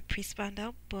before the priest found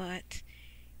out, but...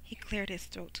 He cleared his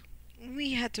throat.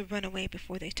 We had to run away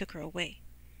before they took her away.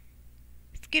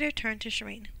 Skitter turned to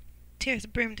Shireen. Tears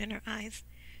brimmed in her eyes.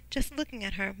 Just looking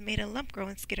at her made a lump grow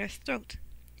in Skitter's throat.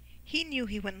 He knew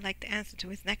he wouldn't like the answer to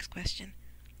his next question.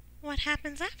 What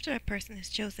happens after a person is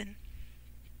chosen?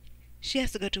 She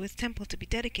has to go to his temple to be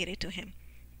dedicated to him.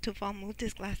 Tuval moved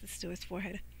his glasses to his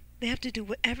forehead. They have to do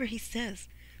whatever he says.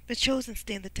 The chosen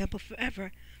stay in the temple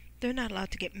forever. They're not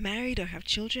allowed to get married or have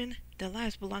children. Their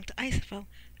lives belong to Isofell,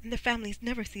 and their families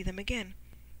never see them again.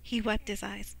 He wiped his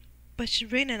eyes. But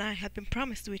Shireen and I have been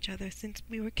promised to each other since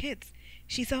we were kids.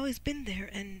 She's always been there,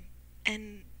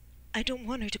 and I don't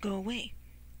want her to go away.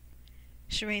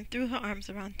 Shireen threw her arms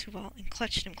around Tuval and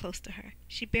clutched him close to her.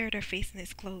 She buried her face in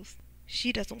his clothes.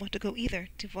 She doesn't want to go either.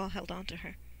 Tuval held on to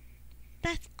her.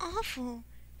 That's awful.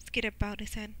 Skitter bowed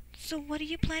his head. So what are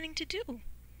you planning to do?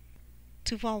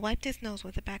 Tuval wiped his nose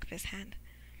with the back of his hand.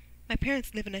 My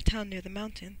parents live in a town near the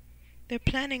mountain. They're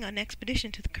planning an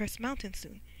expedition to the Cursed Mountain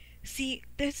soon. See,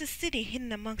 there's a city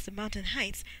hidden amongst the mountain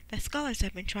heights that scholars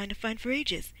have been trying to find for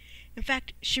ages. In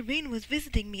fact, Shireen was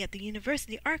visiting me at the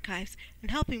university archives and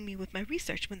helping me with my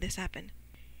research when this happened.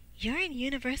 You're in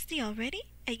university already?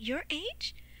 At your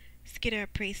age? Skitter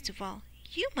appraised Tuval.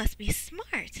 You must be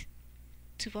smart.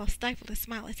 Tuval stifled a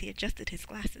smile as he adjusted his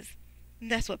glasses.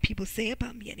 That's what people say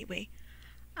about me anyway.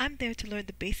 I'm there to learn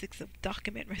the basics of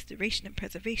document restoration and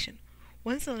preservation.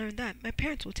 Once I learn that, my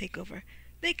parents will take over.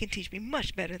 They can teach me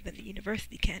much better than the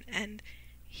university can, and...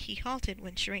 He halted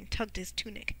when Shireen tugged his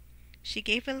tunic. She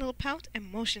gave a little pout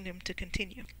and motioned him to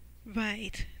continue.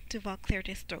 Right, Tuval cleared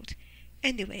his throat.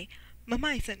 Anyway,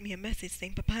 Mamai sent me a message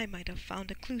saying Papai might have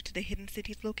found a clue to the hidden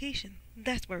city's location.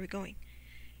 That's where we're going.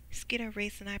 Skitter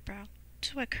raised an eyebrow.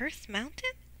 To a cursed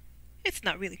mountain? It's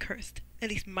not really cursed. At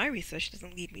least my research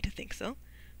doesn't lead me to think so.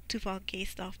 Tuval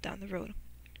gazed off down the road.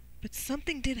 But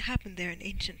something did happen there in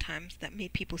ancient times that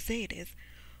made people say it is.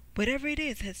 Whatever it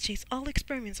is has chased all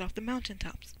Expermians off the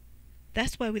mountaintops.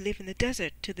 That's why we live in the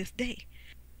desert to this day.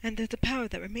 And there's a power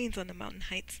that remains on the mountain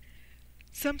heights.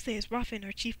 Some say it's Raphin,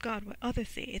 our chief god, while others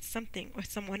say it's something or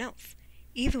someone else.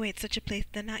 Either way, it's such a place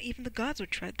that not even the gods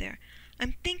would tread there.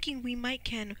 I'm thinking we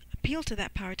can appeal to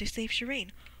that power to save Shireen,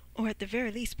 or at the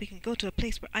very least we can go to a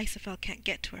place where Isofell can't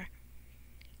get to her.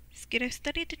 Skitter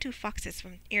studied the two foxes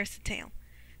from ears to tail.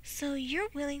 So you're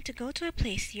willing to go to a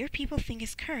place your people think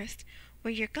is cursed,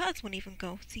 where your gods won't even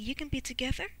go, so you can be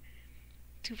together?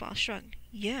 Tuval shrugged.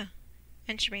 Yeah.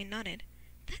 And Shireen nodded.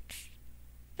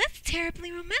 That's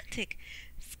terribly romantic.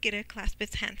 Skitter clasped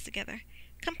his hands together.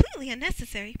 Completely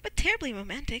unnecessary, but terribly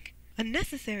romantic.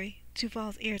 Unnecessary?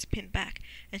 Tuval's ears pinned back,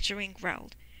 and Shireen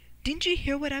growled. Didn't you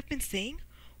hear what I've been saying?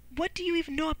 What do you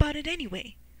even know about it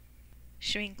anyway?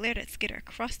 Shireen glared at Skitter,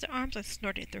 crossed her arms, and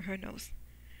snorted through her nose.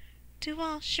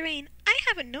 Tuval, Shireen, I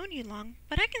haven't known you long,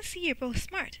 but I can see you're both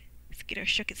smart. Skitter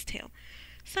shook its tail.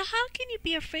 So how can you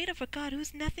be afraid of a god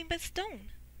who's nothing but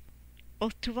stone?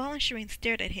 Both Tuval and Shireen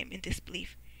stared at him in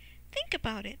disbelief. Think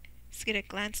about it. Skitter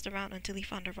glanced around until he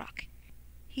found a rock.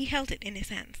 He held it in his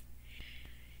hands.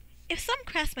 If some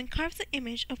craftsman carves the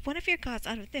image of one of your gods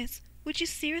out of this, would you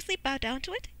seriously bow down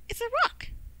to it? It's a rock.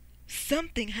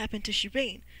 Something happened to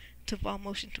Shireen. Tuval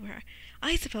motioned to her.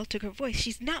 Isofell took her voice.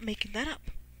 She's not making that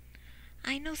up.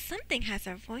 I know something has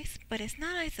our voice, but it's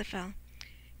not Isofell.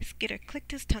 Skitter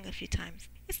clicked his tongue a few times.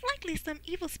 It's likely some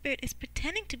evil spirit is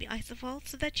pretending to be Isofell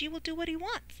so that you will do what he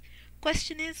wants.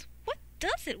 Question is, what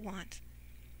does it want?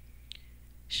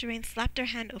 Shireen slapped her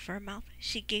hand over her mouth.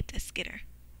 She gaped at Skitter.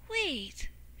 Wait.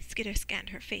 Skitter scanned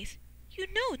her face. You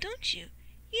know, don't you?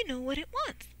 You know what it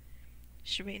wants.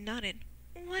 Shireen nodded.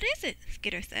 What is it?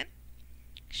 Skitter said.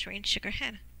 Shireen shook her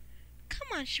head. Come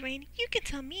on, Shireen, you can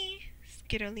tell me.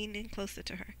 Skitter leaned in closer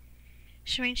to her.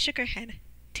 Shireen shook her head.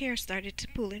 Tears started to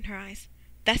pool in her eyes.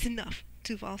 That's enough.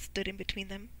 Tuval stood in between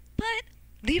them. But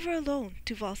leave her alone.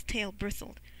 Tuval's tail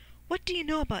bristled. What do you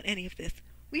know about any of this?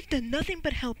 We've done nothing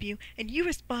but help you, and you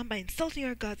respond by insulting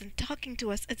our gods and talking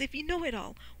to us as if you know it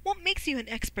all. What makes you an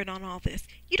expert on all this?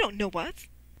 You don't know us."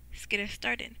 Skitter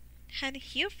started. Had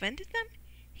he offended them?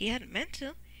 He hadn't meant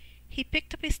to. He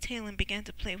picked up his tail and began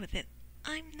to play with it.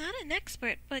 "I'm not an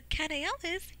expert, but Kadaiel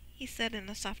is," he said in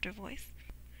a softer voice.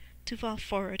 Tuval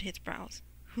furrowed his brows.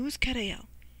 "Who's Kadaiel?"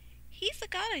 "He's the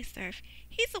god I serve.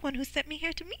 He's the one who sent me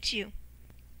here to meet you."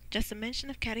 Just the mention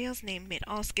of Kadaiel's name made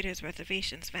all Skitter's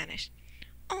reservations vanish.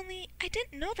 "Only, I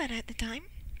didn't know that at the time."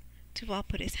 Tuval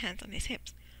put his hands on his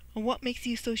hips. "And what makes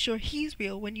you so sure he's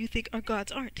real when you think our gods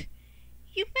aren't?"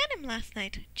 "You met him last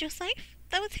night, Joseph.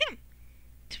 That was him."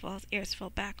 Tuval's ears fell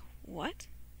back. "What?"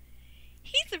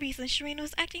 "He's the reason Shireen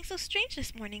was acting so strange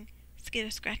this morning."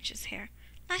 Skitter scratched his hair.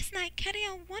 "Last night,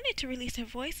 Kadaiel wanted to release her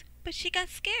voice, but she got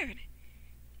scared."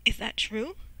 "Is that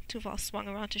true?" Tuval swung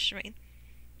around to Shireen.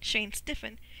 Shireen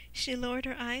stiffened. She lowered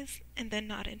her eyes and then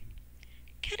nodded.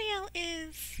 "Kadaiel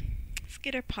is—"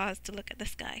 Skitter paused to look at the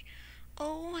sky.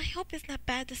 "Oh, I hope it's not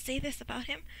bad to say this about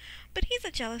him, but he's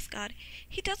a jealous god.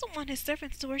 He doesn't want his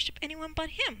servants to worship anyone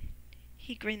but him."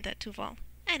 He grinned at Tuval.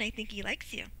 "And I think he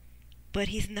likes you." "But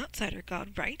he's an outsider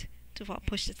god, right?" Tuval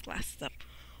pushed his glasses up.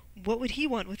 "What would he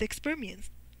want with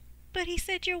Expermians?" "But he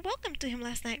said you're welcome to him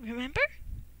last night, remember?"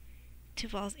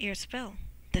 Tuval's ears fell.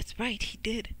 "That's right, he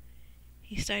did."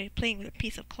 He started playing with a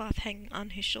piece of cloth hanging on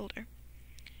his shoulder.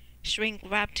 Shireen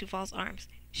grabbed Tuval's arms.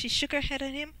 She shook her head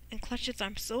at him and clutched his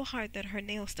arm so hard that her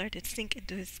nails started to sink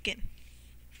into his skin.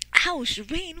 "Ow,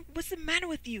 Shireen! What's the matter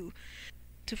with you?"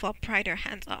 Tuval pried her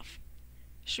hands off.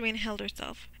 Shireen held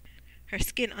herself. Her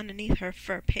skin underneath her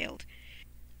fur paled.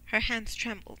 Her hands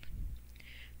trembled.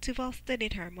 Tuval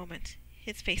studied her a moment.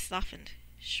 His face softened.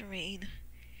 "Shireen."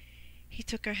 He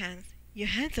took her hands. "Your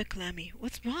hands are clammy.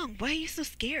 What's wrong? Why are you so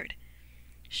scared?"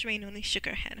 Shireen only shook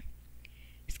her head.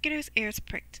 Skitter's ears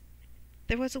pricked.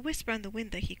 There was a whisper on the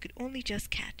wind that he could only just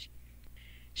catch.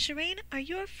 "Shireen, are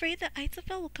you afraid that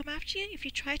Isofell will come after you if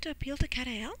you try to appeal to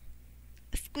Kadaiel?"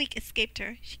 A squeak escaped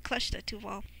her. She clutched at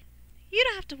Tuval. "You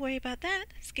don't have to worry about that."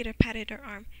 Skitter patted her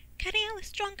arm. "Kadaiel is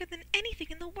stronger than anything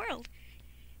in the world.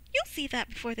 You'll see that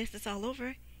before this is all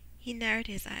over." He narrowed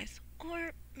his eyes.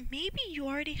 "Or maybe you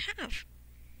already have."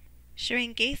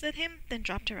 Shireen gazed at him, then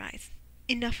dropped her eyes.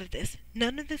 "Enough of this.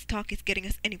 None of this talk is getting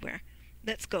us anywhere.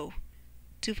 Let's go."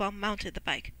 Tuval mounted the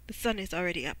bike. The sun is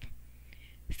already up.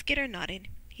 Skitter nodded.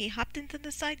 He hopped into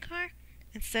the sidecar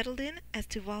and settled in as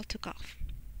Tuval took off.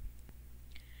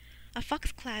 A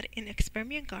fox clad in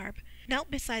Expermia garb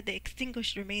knelt beside the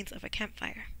extinguished remains of a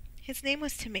campfire. His name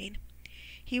was Timain.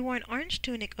 He wore an orange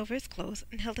tunic over his clothes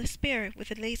and held a spear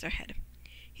with a laser head.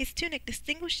 His tunic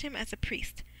distinguished him as a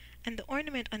priest, and the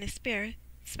ornament on his spear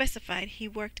specified he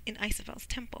worked in Isofell's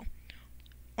temple.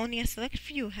 Only a select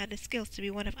few had the skills to be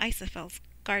one of Isofell's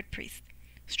guard priests.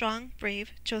 Strong,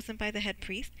 brave, chosen by the head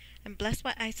priest, and blessed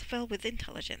by Isofell with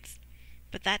intelligence.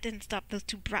 But that didn't stop those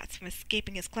two brats from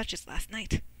escaping his clutches last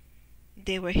night.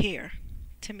 "They were here."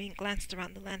 Timain glanced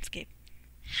around the landscape.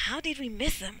 "How did we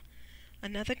miss them?"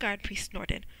 Another guard priest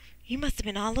snorted. "You must have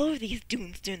been all over these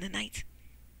dunes during the night."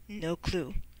 "No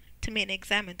clue." Timain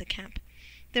examined the camp.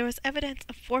 There was evidence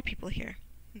of 4 people here.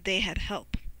 They had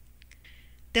help.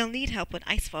 "They'll need help when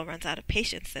Isofell runs out of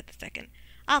patience," said the second.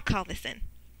 "I'll call this in."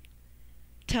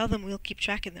 "Tell them we'll keep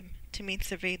track of them." Timain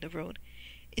surveyed the road.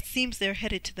 "It seems they're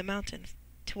headed to the mountains."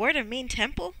 "Toward our main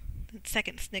temple?" The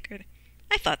second snickered.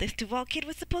 "I thought this Tuval kid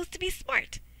was supposed to be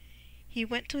smart." He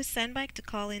went to his sandbag to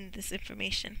call in this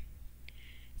information.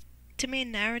 Timain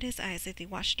narrowed his eyes as he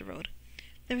watched the road.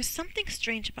 There was something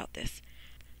strange about this.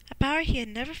 A power he had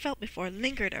never felt before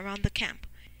lingered around the camp.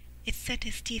 It set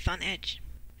his teeth on edge.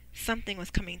 Something was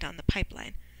coming down the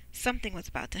pipeline. Something was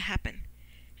about to happen.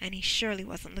 And he surely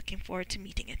wasn't looking forward to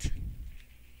meeting it.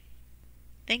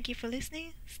 Thank you for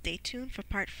listening. Stay tuned for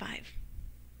part 5.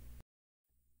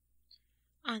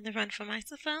 On the Run from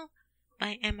Isofell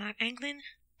by M.R. Anglin,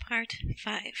 part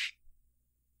 5.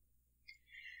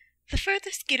 The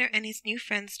further Skitter and his new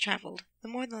friends traveled, the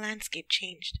more the landscape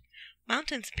changed.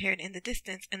 Mountains appeared in the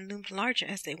distance and loomed larger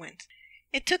as they went.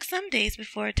 It took some days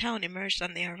before a town emerged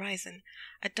on the horizon,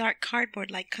 a dark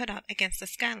cardboard-like cutout against the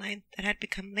skyline that had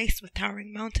become laced with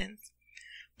towering mountains.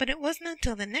 But it wasn't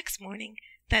until the next morning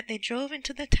that they drove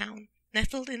into the town,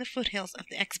 nestled in the foothills of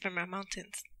the Expermia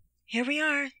Mountains. "Here we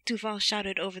are," Duval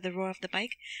shouted over the roar of the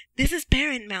bike. "This is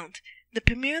Parent Mount, the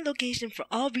premier location for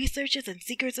all researchers and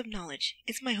seekers of knowledge.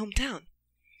 It's my hometown."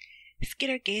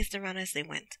 Skitter gazed around as they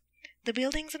went. The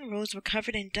buildings and roads were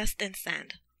covered in dust and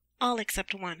sand. All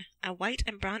except one, a white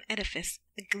and brown edifice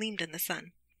that gleamed in the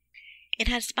sun. It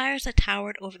had spires that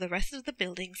towered over the rest of the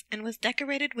buildings and was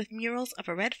decorated with murals of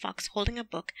a red fox holding a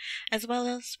book, as well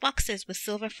as foxes with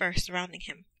silver fur surrounding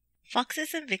him.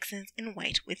 Foxes and vixens in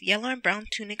white, with yellow and brown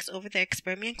tunics over their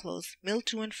Expermian clothes, milled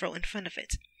to and fro in front of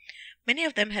it. Many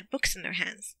of them had books in their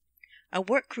hands. A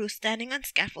work crew standing on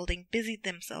scaffolding busied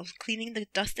themselves cleaning the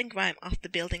dust and grime off the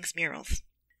building's murals.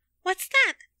 "What's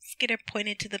that?" Skitter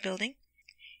pointed to the building.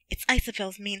 "It's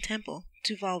Isofell's main temple."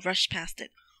 Tuval rushed past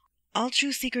it. "All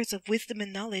true seekers of wisdom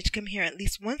and knowledge come here at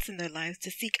least once in their lives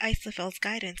to seek Isofell's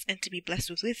guidance and to be blessed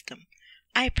with wisdom.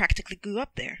 I practically grew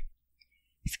up there."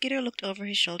 Skitter looked over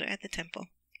his shoulder at the temple.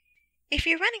 "If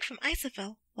you're running from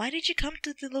Isofell, why did you come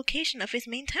to the location of his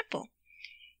main temple?"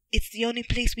 "It's the only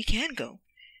place we can go."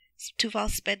 Tuval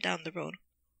sped down the road.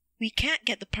 "We can't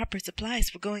get the proper supplies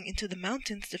for going into the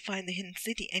mountains to find the hidden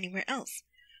city anywhere else.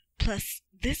 Plus,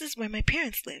 this is where my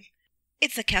parents live.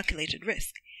 It's a calculated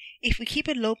risk. If we keep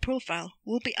a low profile,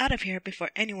 we'll be out of here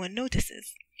before anyone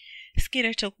notices."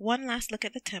 Skitter took one last look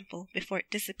at the temple before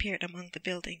it disappeared among the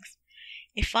buildings.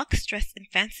 A fox dressed in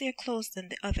fancier clothes than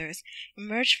the others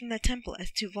emerged from the temple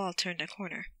as Tuval turned a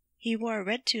corner. He wore a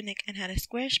red tunic and had a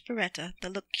squarish biretta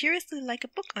that looked curiously like a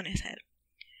book on his head.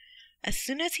 As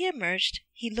soon as he emerged,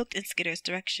 he looked in Skitter's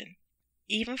direction.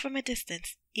 Even from a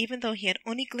distance, even though he had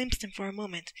only glimpsed him for a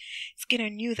moment, Skitter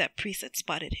knew that priest had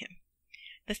spotted him.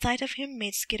 The sight of him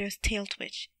made Skitter's tail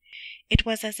twitch. It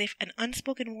was as if an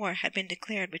unspoken war had been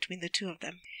declared between the two of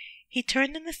them. He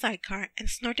turned in the sidecar and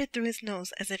snorted through his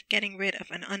nose as if getting rid of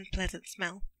an unpleasant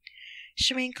smell.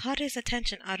 Shireen caught his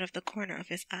attention out of the corner of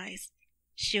his eyes.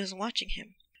 She was watching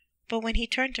him, but when he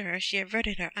turned to her, she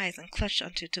averted her eyes and clutched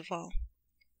onto Tuval.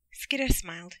 Skitter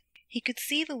smiled. He could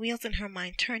see the wheels in her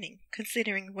mind turning,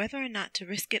 considering whether or not to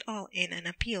risk it all in an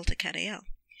appeal to Kadaiel.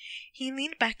 He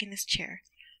leaned back in his chair.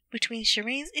 Between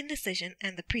Shireen's indecision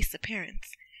and the priest's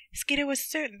appearance, Skitter was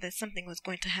certain that something was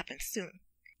going to happen soon.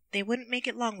 They wouldn't make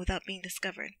it long without being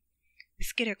discovered.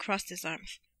 Skitter crossed his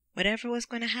arms. Whatever was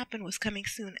going to happen was coming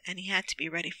soon, and he had to be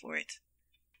ready for it.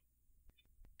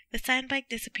 The sandbike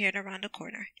disappeared around a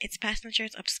corner, its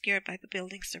passengers obscured by the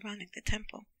buildings surrounding the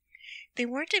temple. They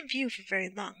weren't in view for very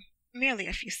long, merely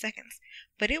a few seconds,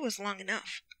 but it was long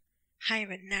enough.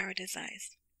 Hiram narrowed his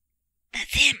eyes.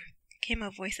 "That's him!" came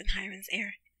a voice in Hiram's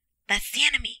ear. "That's the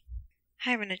enemy!"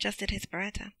 Hiram adjusted his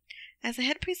biretta. As a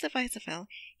head priest of Isofell,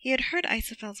 he had heard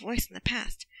Isofell's voice in the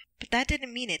past, but that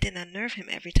didn't mean it didn't unnerve him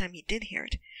every time he did hear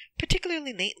it,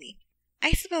 particularly lately.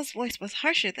 Isofell's voice was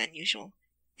harsher than usual,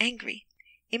 angry.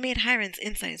 It made Hiram's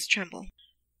insides tremble.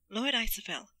 "Lord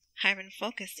Isofell," Hiram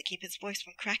focused to keep his voice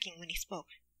from cracking when he spoke.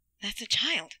 "That's a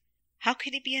child. How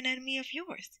could he be an enemy of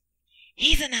yours?"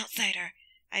 "He's an outsider,"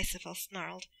 Isofell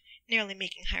snarled, nearly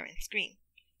making Hiram scream.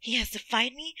 "He has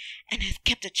defied me and has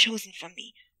kept a chosen from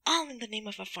me, all in the name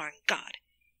of a foreign god."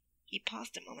 He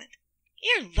paused a moment.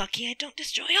 "You're lucky I don't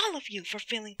destroy all of you for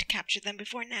failing to capture them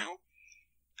before now."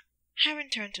 Hiram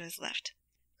turned to his left.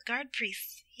 The guard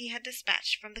priests he had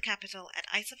dispatched from the capital at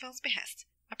Isofell's behest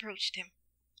approached him.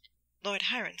 "Lord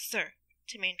Hiram, sir."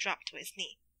 Temain dropped to his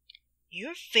knee. "You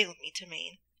have failed me,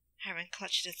 Temain." Hiram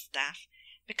clutched his staff.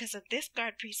 Because of this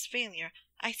guard priest's failure,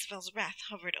 Isofell's wrath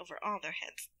hovered over all their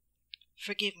heads.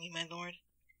 "Forgive me, my lord."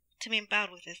 Temain bowed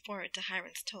with his forehead to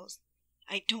Hiram's toes.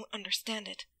 "I don't understand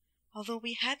it. Although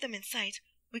we had them in sight,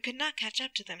 we could not catch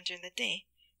up to them during the day,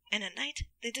 and at night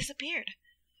they disappeared.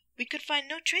 We could find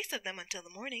no trace of them until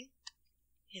the morning."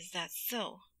 "Is that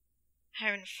so?"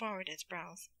 Hiram furrowed his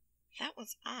brows. That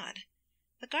was odd.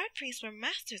 The guard priests were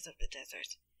masters of the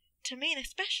desert. Temain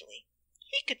especially.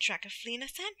 He could track a flea in a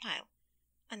sandpile.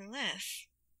 Unless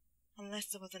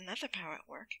there was another power at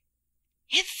work.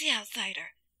 "It's the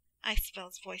outsider!"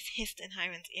 Isofell's voice hissed in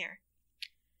Hiram's ear.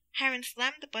 Hiram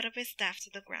slammed the butt of his staff to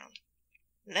the ground.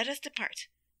 "Let us depart.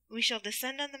 We shall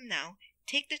descend on them now,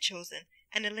 take the chosen,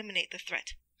 and eliminate the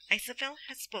threat. Isofell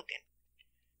has spoken."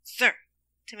 "Sir!"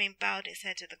 Temain bowed his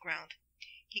head to the ground.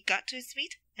 He got to his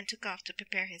feet and took off to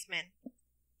prepare his men.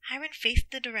 Hiram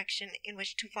faced the direction in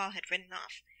which Tuval had ridden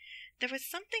off. There was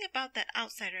something about that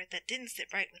outsider that didn't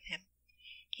sit right with him.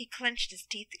 He clenched his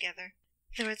teeth together.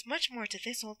 There was much more to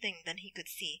this whole thing than he could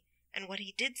see, and what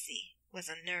he did see was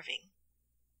unnerving.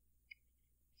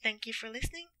 Thank you for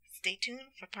listening. Stay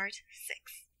tuned for part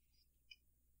 6.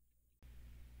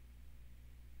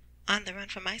 On the Run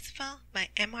from Isofell by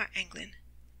M.R. Anglin.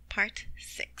 Part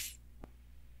 6.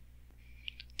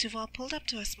 Tuval pulled up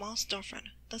to a small storefront,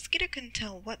 though Skitter couldn't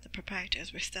tell what the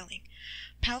proprietors were selling.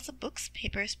 Piles of books,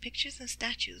 papers, pictures, and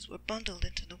statues were bundled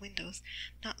into the windows,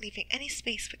 not leaving any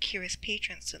space for curious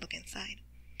patrons to look inside.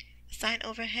 The sign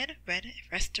overhead read,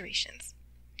 "Restorations."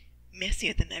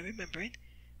 "Messier than I remember it."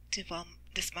 Tuval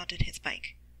dismounted his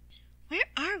bike. Where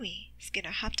are we?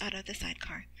 Skitter hopped out of the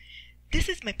sidecar. This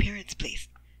is my parents' place.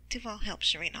 Duval helped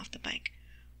Shireen off the bike.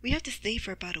 We have to stay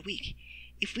for about a week.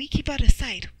 If we keep out of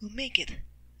sight, we'll make it.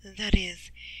 That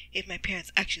is, if my parents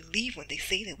actually leave when they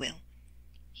say they will.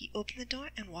 He opened the door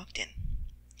and walked in.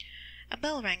 A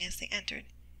bell rang as they entered.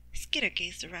 Skitter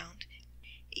gazed around.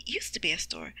 It used to be a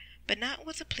store, but now it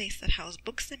was a place that housed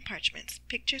books and parchments,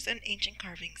 pictures and ancient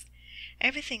carvings.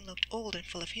 Everything looked old and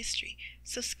full of history,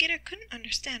 so Skitter couldn't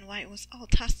understand why it was all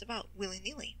tossed about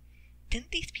willy-nilly.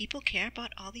 Didn't these people care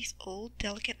about all these old,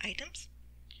 delicate items?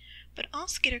 But all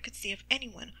Skitter could see of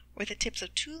anyone were the tips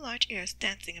of 2 large ears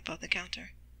dancing above the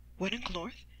counter. What in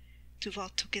Glorth? Duval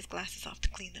took his glasses off to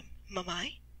clean them.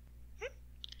 Mamai?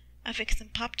 A vixen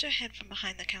popped her head from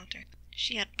behind the counter.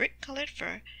 She had brick-colored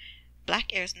fur,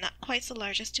 black ears not quite so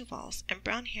large as Duval's, and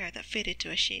brown hair that faded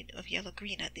to a shade of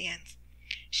yellow-green at the ends.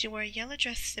 She wore a yellow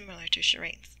dress similar to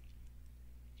Shireen's.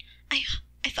 I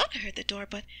thought I heard the door,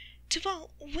 but...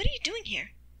 Duval, what are you doing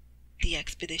here? The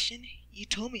expedition? You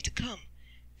told me to come.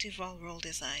 Duval rolled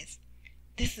his eyes.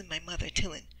 This is my mother,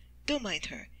 Tillin. Don't mind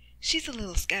her. She's a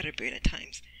little scatterbrained at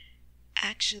times.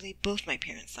 Actually, both my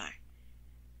parents are.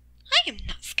 I am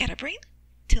not scatterbrained.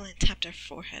 Tillin tapped her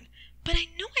forehead. But I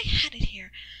know I had it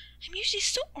here. I'm usually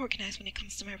so organized when it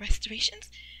comes to my restorations.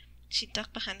 She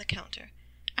ducked behind the counter.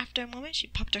 After a moment, she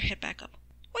popped her head back up.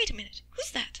 Wait a minute.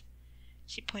 Who's that?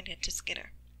 She pointed to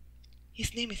Skitter.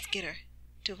 His name is Skitter.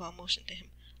 Duval motioned to him.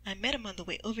 I met him on the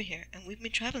way over here, and we've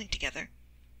been traveling together.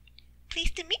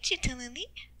 Pleased to meet you, Tillin Lee.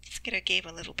 Skitter gave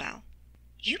a little bow.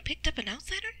 You picked up an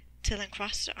outsider? Tillin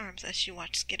crossed her arms as she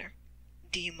watched Skitter.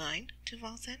 Do you mind?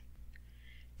 Duval said.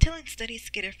 Tillin studied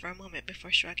Skitter for a moment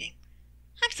before shrugging.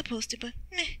 I'm supposed to, but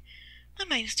meh. My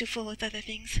mind is too full with other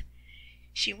things.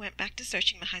 She went back to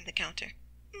searching behind the counter.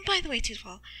 By the way,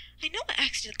 Duval, I know I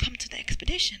asked you to come to the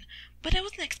expedition, but I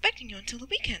wasn't expecting you until the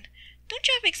weekend. Don't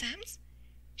you have exams?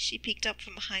 She peeked up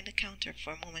from behind the counter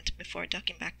for a moment before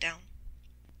ducking back down.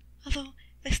 Although,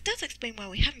 this does explain why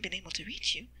we haven't been able to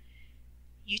reach you.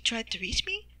 You tried to reach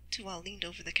me? Duval leaned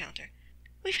over the counter.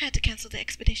 We've had to cancel the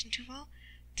expedition, Duval.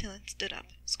 Tillin stood up,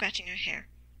 scratching her hair.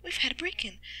 We've had a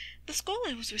break-in. The scroll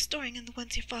I was restoring and the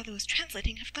ones your father was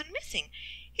translating have gone missing.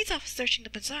 He's off searching the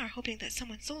bazaar, hoping that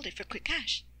someone sold it for quick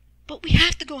cash. But we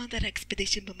have to go on that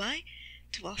expedition, Mamai.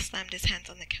 Duval slammed his hands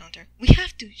on the counter. We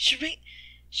have to. Shireen.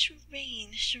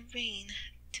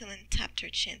 Tillin tapped her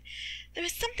chin. There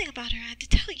is something about her I had to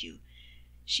tell you.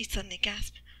 She suddenly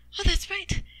gasped. Oh, that's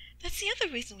right. That's the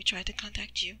other reason we tried to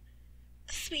contact you.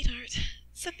 Sweetheart,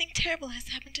 something terrible has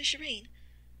happened to Shireen.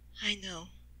 I know.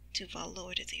 Duval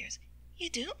lowered his ears. You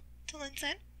do? Tillin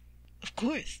said. Of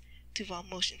course. Duval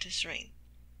motioned to Shireen.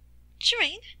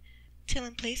 Shireen?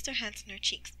 Tillin placed her hands on her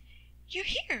cheeks. You're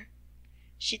here.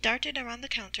 She darted around the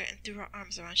counter and threw her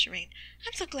arms around Shireen.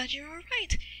 I'm so glad you're all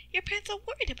right. Your parents are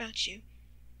worried about you.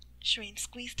 Shireen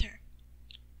squeezed her.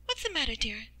 What's the matter,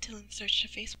 dear? Tillin searched her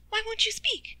face. Why won't you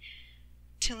speak?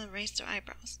 Tillin raised her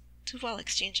eyebrows. Duval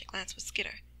exchanged a glance with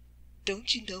Skitter.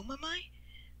 Don't you know, Mamai?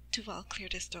 Duval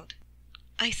cleared his throat.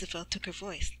 Isofell took her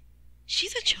voice.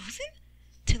 She's a chosen?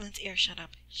 Tillin's ear shut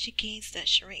up. She gazed at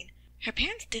Shireen. Her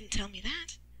parents didn't tell me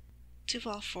that.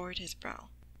 Duval furrowed his brow.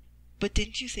 But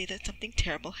didn't you say that something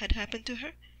terrible had happened to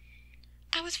her?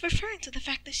 I was referring to the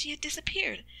fact that she had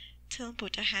disappeared. Tillin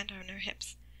put her hand on her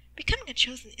hips. Becoming a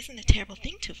chosen isn't a terrible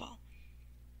thing, Duval.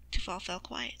 Duval fell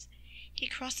quiet. He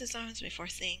crossed his arms before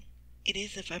saying, It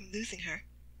is if I'm losing her.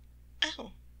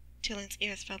 Oh. Tillin's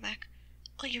ears fell back.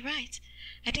 Oh, you're right.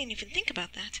 I didn't even think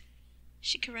about that.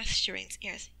 She caressed Shireen's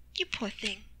ears. You poor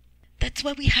thing. That's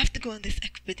why we have to go on this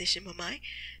expedition, Mamai.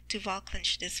 Duval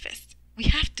clenched his fist. We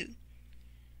have to.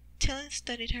 Tillin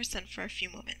studied her son for a few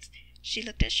moments. She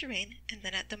looked at Shireen and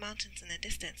then at the mountains in the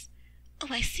distance. Oh,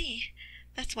 I see.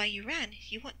 That's why you ran.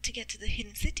 You want to get to the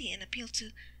hidden city and appeal to...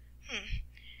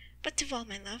 But Duval,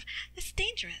 my love, that's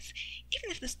dangerous. Even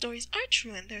if the stories are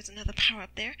true and there's another power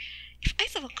up there, if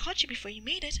Isofell caught you before you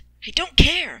made it... I don't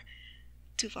care!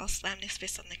 Duval slammed his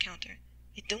fist on the counter.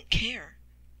 I don't care.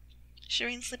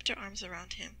 Shireen slipped her arms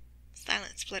around him.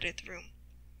 Silence flooded the room.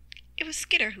 It was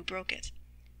Skitter who broke it.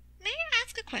 May I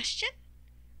ask a question?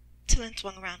 Tillin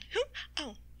swung around. Who?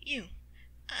 Oh, you.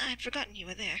 I'd forgotten you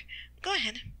were there. Go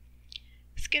ahead.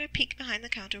 Skitter peeked behind the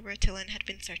counter where Tillin had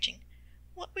been searching.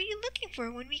 What were you looking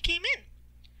for when we came in?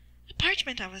 A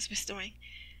parchment I was restoring.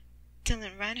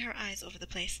 Tillin ran her eyes over the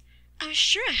place. I was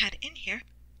sure I had it in here.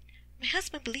 My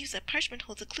husband believes that parchment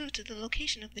holds a clue to the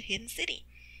location of the hidden city.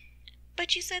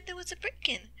 But you said there was a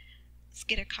break-in.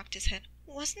 Skitter cocked his head.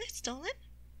 Wasn't it stolen?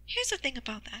 Here's the thing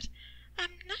about that.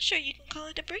 I'm not sure you can call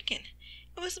it a break-in.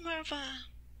 It was more of a...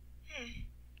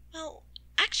 Well,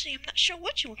 Actually, I'm not sure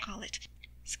what you would call it."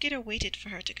 Skitter waited for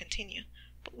her to continue,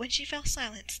 but when she fell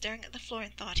silent, staring at the floor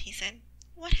in thought, he said,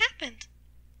 "What happened?"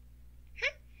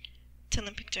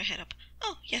 Tillen picked her head up.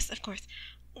 "Oh, yes, of course.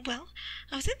 Well,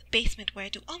 I was in the basement where I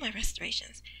do all my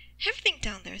restorations. Everything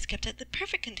down there is kept at the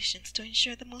perfect conditions to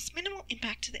ensure the most minimal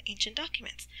impact to the ancient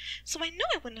documents. So I know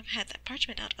I wouldn't have had that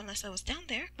parchment out unless I was down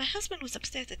there. My husband was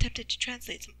upstairs attempting to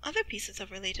translate some other pieces of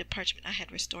related parchment I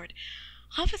had restored.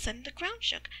 All of a sudden the ground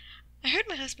shook. I heard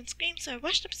my husband scream, so I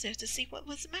rushed upstairs to see what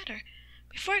was the matter.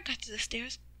 Before I got to the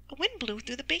stairs, a wind blew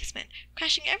through the basement,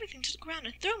 crashing everything to the ground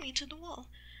and throwing me into the wall.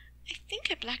 I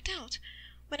think I blacked out.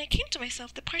 When I came to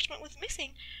myself, the parchment was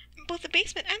missing, and both the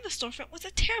basement and the storefront was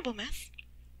a terrible mess."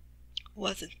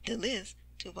 "Was it still is?"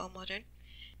 Tuval muttered.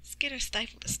 Skitter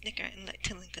stifled a snicker and let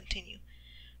Tillen continue.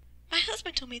 "My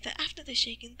husband told me that after the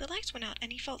shaking, the lights went out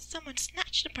and he felt someone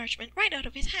snatch the parchment right out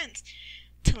of his hands."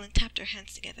 Tillen tapped her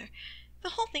hands together. "The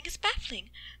whole thing is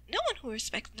baffling. No one who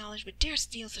respects knowledge would dare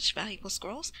steal such valuable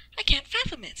scrolls. I can't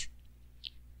fathom it."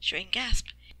 Shireen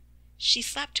gasped. She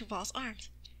slapped Tuval's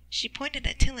arms. She pointed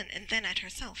at Tillen and then at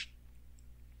herself.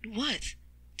 "What?"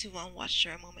 Tuval watched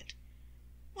her a moment.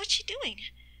 "What's she doing?"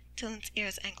 Tillen's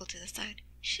ears angled to the side.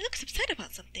 "She looks upset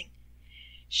about something."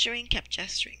 Shireen kept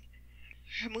gesturing.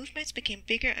 Her movements became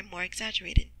bigger and more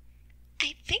exaggerated.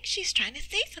 "I think she's trying to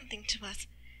say something to us."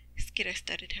 Skitter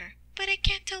studied her. "But I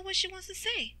can't tell what she wants to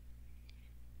say."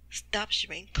 "Stop,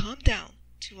 Shireen. Calm down."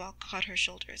 Tuval caught her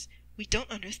shoulders. "We don't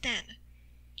understand."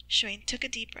 Shireen took a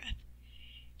deep breath.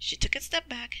 She took a step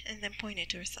back and then pointed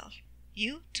to herself.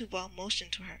 "You," Tuval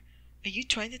motioned to her. "Are you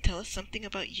trying to tell us something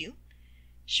about you?"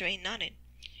 Shireen nodded.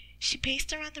 She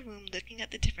paced around the room looking at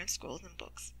the different scrolls and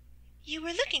books. "You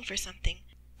were looking for something,"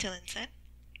 Tillen said.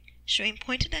 Shireen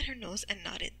pointed at her nose and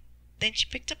nodded. Then she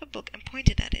picked up a book and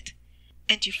pointed at it.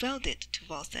 "And you found it,"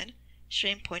 Tuval said.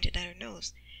 Shireen pointed at her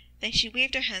nose. Then she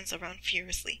waved her hands around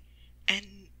furiously.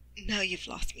 "And now you've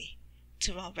lost me."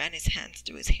 Tuval ran his hands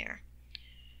through his hair.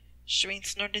 Shireen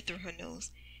snorted through her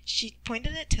nose. She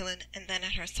pointed at Tillen and then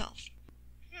at herself.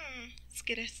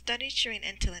 Skitter studied Shireen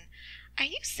and Tillen. "Are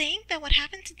you saying that what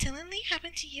happened to Tillen Lee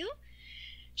happened to you?"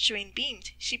 Shireen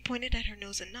beamed. She pointed at her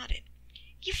nose and nodded.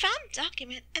 "You found the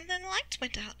document, and then the lights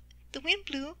went out. The wind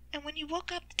blew, and when you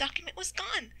woke up, the document was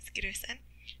gone," Skitter said.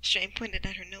 Shireen pointed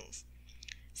at her nose.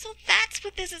 "So that's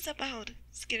what this is about."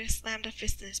 Skitter slammed a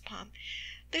fist in his palm.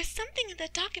 "There's something in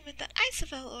that document that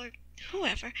Isofell, or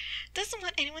whoever, doesn't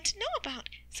want anyone to know about,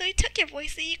 so he took your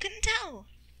voice so you couldn't tell."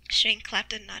 Shireen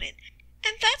clapped and nodded.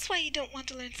 "And that's why you don't want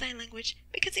to learn sign language,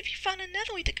 because if you found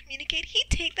another way to communicate, he'd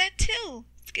take that too,"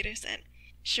 Skitter said.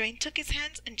 Shireen took his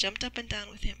hands and jumped up and down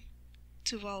with him.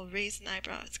 Tuval raised an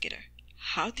eyebrow at Skitter.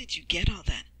 "How did you get all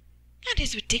that?" "That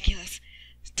is ridiculous."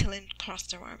 Tillen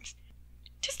crossed her arms.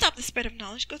 "To stop the spread of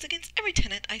knowledge goes against every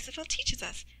tenet Isofell teaches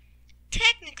us.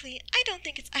 Technically, I don't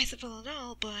think it's Isofell at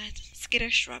all, but..."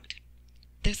 Skitter shrugged.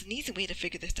 "There's an easy way to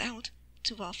figure this out."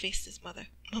 Tuval faced his mother.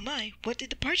 "Mamai, what did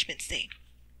the parchment say?"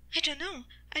 "I don't know.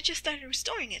 I just started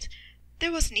restoring it.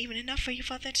 There wasn't even enough for your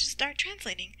father to start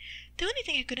translating. The only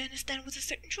thing I could understand was a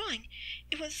certain drawing.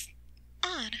 It was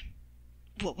odd."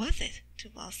 "What was it?"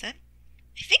 Tuval said.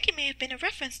 "I think it may have been a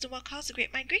reference to what caused the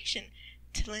Great Migration."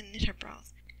 Tillen knit her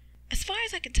brows. "As far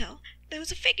as I could tell, there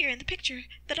was a figure in the picture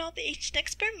that all the ancient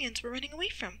Expermians were running away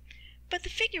from. But the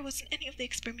figure wasn't any of the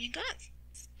Expermian gods."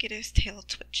 Skitter's tail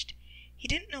twitched. He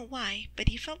didn't know why, but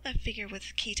he felt that figure was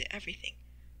the key to everything.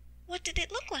 "What did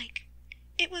it look like?"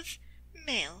 "It was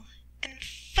male, and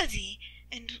fuzzy,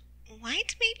 and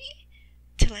white, maybe?"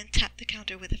 Tillen tapped the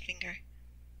counter with a finger.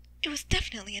 "It was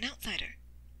definitely an outsider."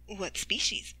 "What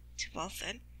species?" Tuval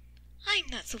said. "I'm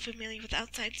not so familiar with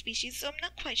outside species, so I'm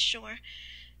not quite sure."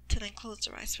 Tillen closed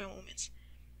her eyes for a moment.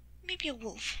 "Maybe a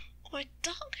wolf, or a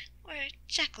dog, or a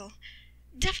jackal.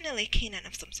 Definitely a canine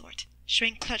of some sort."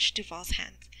 Shireen clutched Tuval's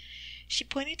hands. She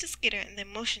pointed to Skitter and then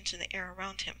motioned to the air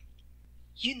around him.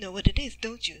 "You know what it is,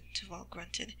 don't you?" Tuval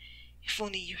grunted. "If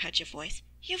only you had your voice."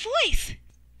 "Your voice!"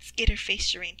 Skitter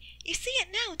faced Shireen. "You see it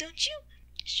now, don't you?"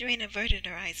 Shireen averted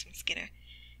her eyes from Skitter.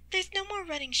 "There's no more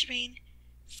running, Shireen."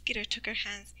 Skitter took her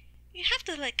hands. "You have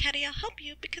to let Kadaiel help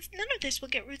you, because none of this will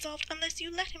get resolved unless you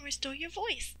let him restore your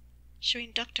voice."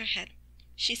 Shireen ducked her head.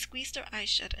 She squeezed her eyes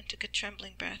shut and took a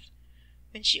trembling breath.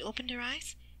 When she opened her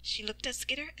eyes, she looked at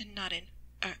Skitter and nodded.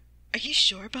 Are you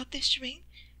sure about this, Shireen?"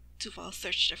 Tuval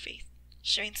searched her face.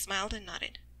 Shireen smiled and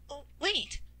nodded. "Oh,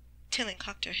 wait." Tillen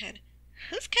cocked her head.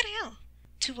 "Who's Kadaiel?"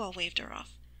 Tuval waved her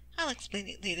off. "I'll explain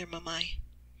it later, Mamai."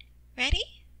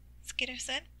 "Ready?" Skitter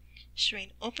said.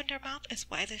 Shireen opened her mouth as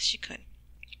wide as she could.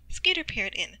 Skitter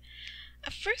peered in.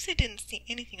 At first he didn't see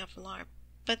anything of alarm,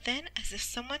 but then, as if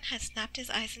someone had snapped his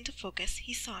eyes into focus,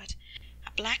 he saw it.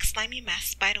 A black slimy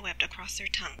mass spiderwebbed across her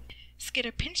tongue.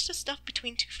 Skitter pinched the stuff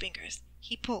between 2 fingers.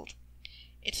 He pulled.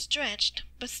 It stretched,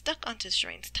 but stuck onto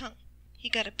Shireen's tongue. He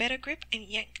got a better grip and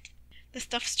yanked. The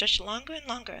stuff stretched longer and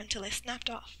longer until it snapped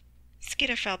off.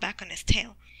 Skitter fell back on his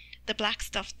tail. The black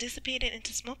stuff dissipated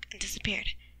into smoke and disappeared.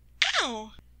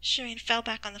 Ow! Shireen fell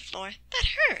back on the floor. That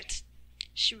hurt!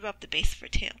 She rubbed the base of her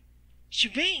tail.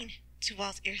 Shireen!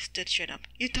 Tuval's ears stood straight up.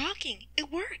 You're talking!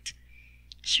 It worked!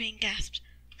 Shireen gasped.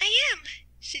 I am!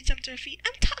 She jumped to her feet.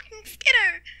 I'm talking,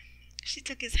 Skitter! She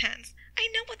took his hands. I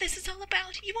know what this is all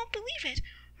about. You won't believe it.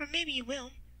 Or maybe you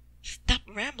will. Stop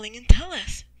rambling and tell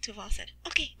us, Tuval said.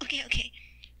 Okay.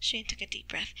 Shireen took a deep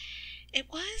breath.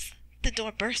 The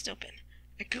door burst open.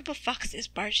 A group of foxes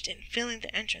barged in, filling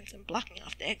the entrance and blocking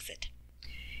off the exit.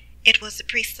 It was the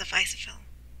priests of Isofell.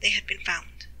 They had been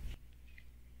found.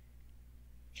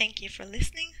 Thank you for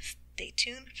listening. Stay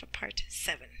tuned for part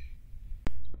 7.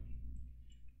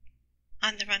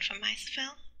 On the Run from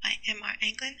Isofell by M.R.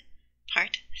 Anglin,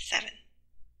 part 7.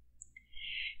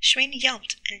 Shireen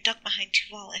yelped and ducked behind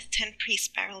Tuval as 10 priests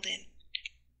barreled in.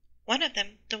 One of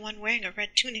them, the one wearing a red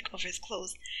tunic over his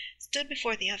clothes, stood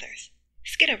before the others.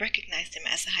 Skitter recognized him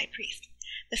as the high priest,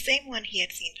 the same one he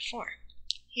had seen before.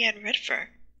 He had red fur,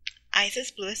 eyes as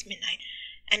blue as midnight,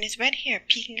 and his red hair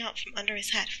peeking out from under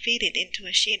his hat faded into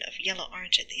a shade of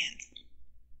yellow-orange at the ends.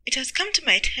 It has come to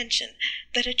my attention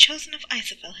that a chosen of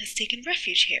Isofell has taken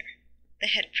refuge here. The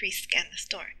head priest scanned the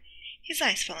store. His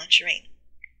eyes fell on Shireen.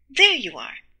 There you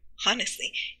are!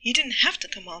 Honestly, you didn't have to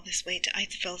come all this way to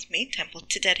Isofell's main temple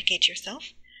to dedicate yourself.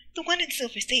 The one in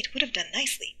Silver State would have done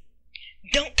nicely.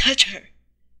 Don't touch her!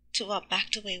 Tuval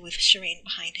backed away with Shireen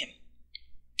behind him.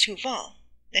 Tuval,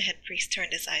 the head priest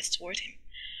turned his eyes toward him.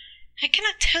 I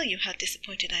cannot tell you how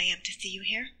disappointed I am to see you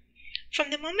here. From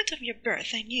the moment of your birth,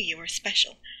 I knew you were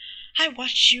special. I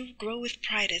watched you grow with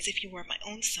pride as if you were my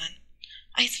own son.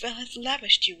 Isofell has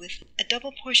lavished you with a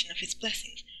double portion of his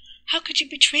blessings. How could you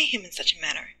betray him in such a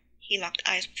manner? He locked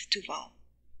eyes with Tuval.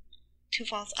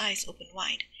 Tuval's eyes opened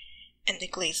wide, and they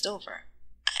glazed over.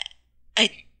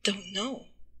 I don't know.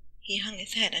 He hung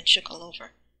his head and shook all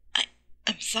over.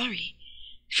 I'm sorry.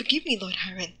 Forgive me, Lord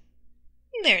Hiram.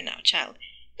 There now, child.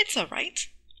 It's all right.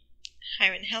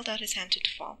 Hiram held out his hand to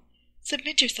Tuval.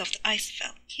 Submit yourself to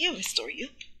Isofell. He'll restore you.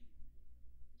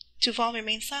 Tuval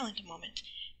remained silent a moment.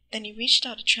 Then he reached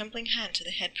out a trembling hand to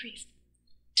the head priest.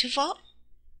 Tuval?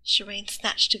 Shireen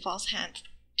snatched Tuval's hand.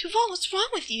 Tuval, what's wrong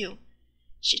with you?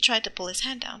 She tried to pull his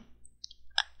hand down.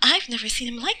 I've never seen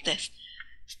him like this,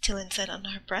 Tillin said under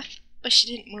her breath, but she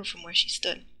didn't move from where she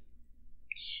stood.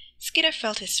 Skitter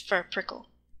felt his fur prickle.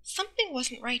 Something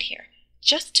wasn't right here.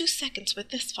 Just 2 seconds with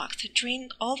this fox had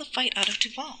drained all the fight out of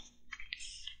Tuval.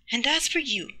 And as for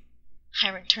you,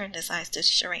 Hiram turned his eyes to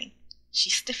Shireen. She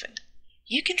stiffened.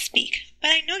 You can speak, but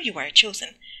I know you are a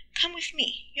chosen. Come with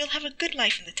me. You'll have a good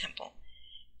life in the temple.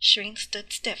 Shireen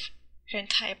stood stiff. Her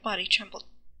entire body trembled.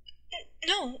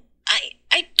 No,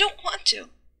 I don't want to.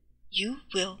 You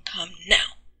will come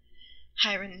now.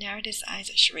 Hiram narrowed his eyes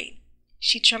at Shireen.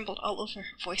 She trembled all over,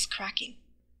 her voice cracking.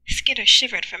 Skitter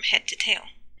shivered from head to tail.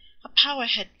 A power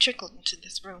had trickled into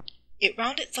this room. It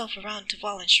wound itself around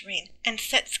Tuval and Shireen and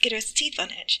set Skitter's teeth on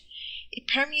edge. It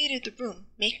permeated the room,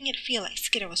 making it feel like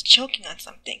Skitter was choking on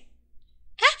something.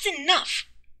 That's enough!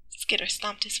 Skitter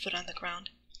stomped his foot on the ground.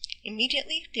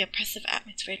 Immediately, the oppressive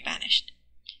atmosphere vanished.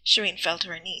 Shireen fell to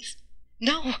her knees.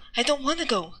 No, I don't want to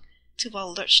go!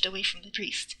 Tuval lurched away from the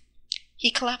priest. He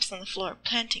collapsed on the floor,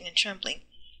 panting and trembling.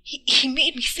 He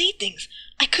made me say things.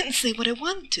 I couldn't say what I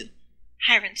wanted to.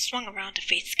 Hiram swung around to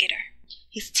face Skitter.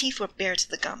 His teeth were bare to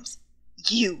the gums.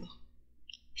 You!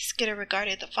 Skitter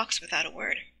regarded the fox without a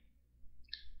word.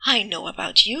 I know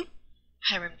about you.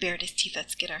 Hiram bared his teeth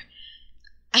at Skitter.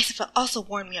 Isofell also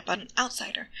warned me about an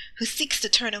outsider who seeks to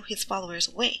turn his followers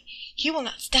away. He will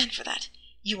not stand for that.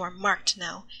 You are marked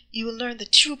now. You will learn the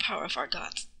true power of our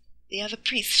gods. The other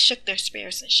priests shook their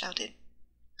spears and shouted.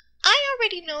 I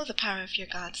already know the power of your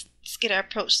gods. Skitter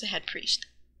approached the head priest.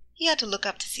 He had to look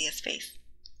up to see his face.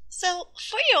 So,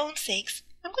 for your own sakes,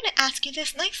 I'm going to ask you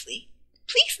this nicely.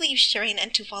 Please leave Shireen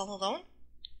and Tuval alone.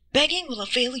 Begging will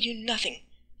avail you nothing.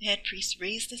 The head priest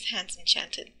raised his hands and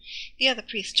chanted. The other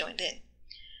priests joined in.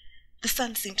 The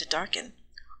sun seemed to darken.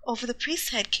 Over the priest's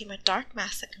head came a dark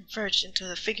mass that converged into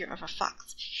the figure of a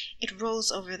fox. It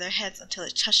rose over their heads until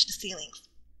it touched the ceilings.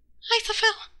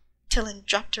 Isofell! Tillin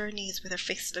dropped to her knees with her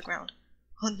face to the ground.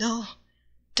 Oh no!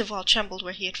 Tuval trembled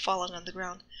where he had fallen on the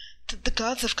ground. The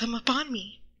gods have come upon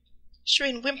me.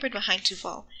 Shireen whimpered behind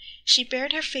Tuval. She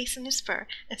buried her face in his fur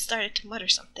and started to mutter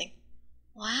something.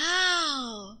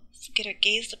 Wow! Skitter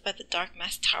gazed up at the dark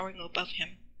mass towering above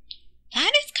him.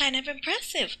 That is kind of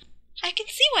impressive. I can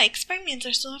see why Expermians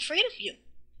are so afraid of you.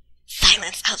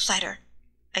 Silence, outsider!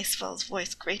 Isofell's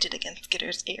voice grated against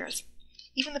Skitter's ears.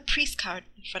 Even the priest cowered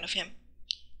in front of him.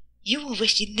 You will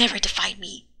wish you'd never defied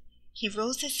me. He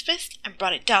rose his fist and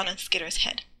brought it down on Skitter's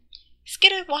head.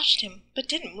 Skitter watched him, but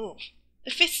didn't move.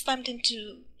 The fist slammed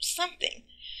into something.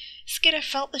 Skitter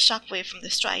felt the shockwave from the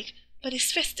strike, but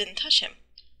his fist didn't touch him.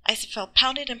 Isofell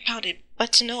pounded and pounded,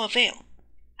 but to no avail.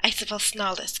 Isofell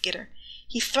snarled at Skitter.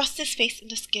 He thrust his face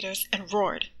into Skitter's and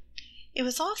roared. It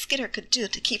was all Skitter could do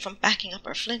to keep from backing up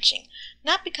or flinching,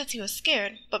 not because he was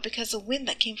scared, but because the wind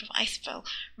that came from Isofell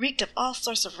reeked of all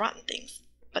sorts of rotten things.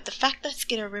 But the fact that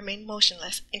Skitter remained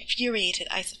motionless infuriated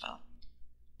Isofell.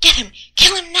 Get him!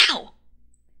 Kill him now!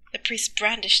 The priests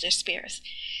brandished their spears.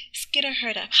 Skitter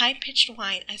heard a high-pitched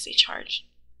whine as they charged.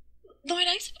 Lord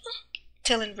Isofell?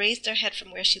 Tillin raised her head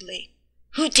from where she lay.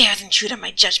 Who dares intrude on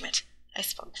my judgment?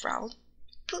 Isofell growled.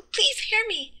 Please hear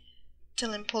me.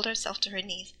 Tillin pulled herself to her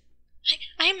knees.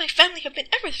 I and my family have been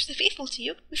ever so faithful to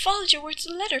you. We followed your words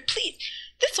to the letter. Please,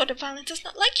 this sort of violence is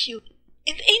not like you.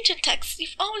 In the ancient texts,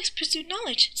 you've always pursued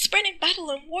knowledge, spreading battle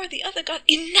and war the other god.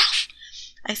 Enough!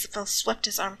 Isofell swept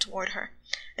his arm toward her.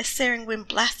 A searing wind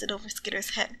blasted over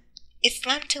Skitter's head. It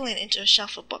slammed Tillin into a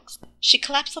shelf of books. She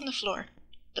collapsed on the floor.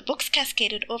 The books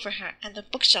cascaded over her, and the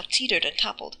bookshelf teetered and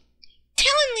toppled.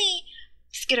 Tillin!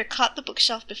 Skitter caught the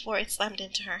bookshelf before it slammed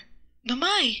into her.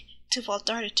 Mamai! Tuval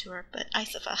darted to her, but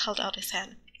Isofell held out his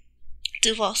hand.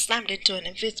 Tuval slammed into an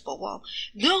invisible wall.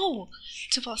 No!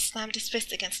 Tuval slammed his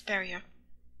fist against the barrier.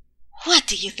 What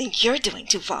do you think you're doing,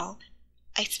 Tuval?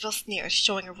 Isofell sneered,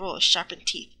 showing a row of sharpened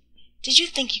teeth. Did you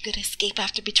think you could escape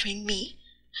after betraying me?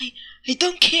 I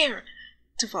don't care.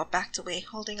 Tuval backed away,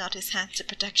 holding out his hand to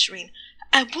protect Shireen.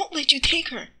 I won't let you take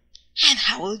her. And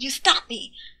how will you stop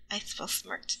me? Isofell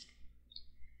smirked.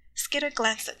 Skitter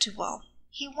glanced at Tuval.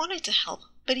 He wanted to help,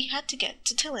 but he had to get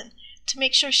to Tillin to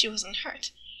make sure she wasn't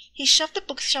hurt. He shoved the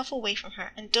bookshelf away from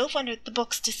her and dove under the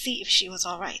books to see if she was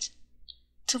all right.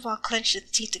 Tuval clenched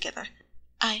his teeth together.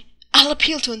 I'll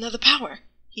appeal to another power.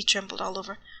 He trembled all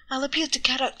over. I'll appeal to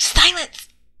Kadaiel. Silence!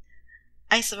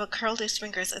 Isofell curled his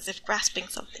fingers as if grasping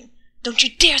something. Don't you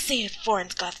dare say a foreign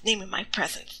god's name in my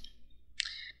presence.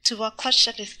 Tuval clutched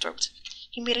at his throat.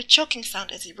 He made a choking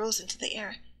sound as he rose into the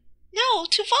air. No,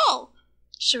 Tuval!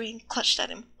 Shireen clutched at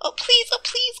him. Oh, please,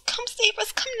 come save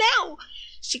us, come now!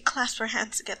 She clasped her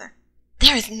hands together.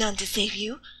 There is none to save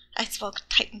you. Isofell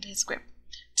tightened his grip.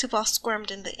 Tuval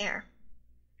squirmed in the air.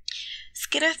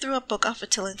 Skitter threw a book off of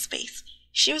Tillin's face.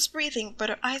 She was breathing, but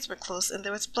her eyes were closed and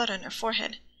there was blood on her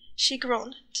forehead. She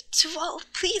groaned. Tuval,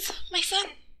 please, my son.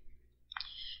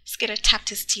 Skitter tapped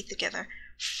his teeth together.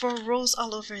 Fur rose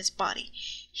all over his body.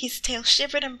 His tail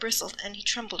shivered and bristled, and he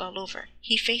trembled all over.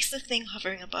 He faced the thing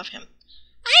hovering above him.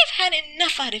 I've had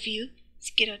enough out of you.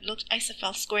 Skitter looked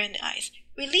Isofell square in the eyes.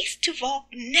 Release Tuval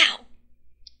now.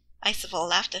 Isofell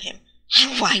laughed at him.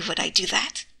 And why would I do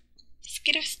that?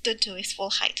 Skitter stood to his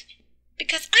full height.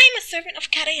 Because I am a servant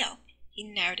of Kadaiel. He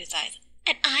narrowed his eyes.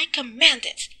 And I command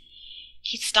it.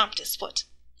 He stomped his foot.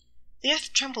 The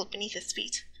earth trembled beneath his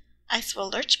feet.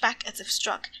 Isofell lurched back as if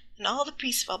struck, and all the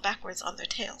priests fell backwards on their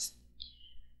tails.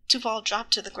 Tuval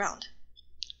dropped to the ground.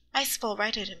 Isofell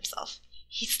righted himself.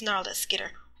 He snarled at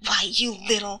Skitter. Why, you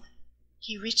little...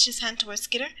 He reached his hand towards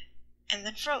Skitter, and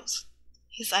then froze.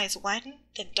 His eyes widened,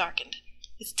 then darkened.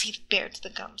 His teeth bared to the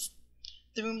gums.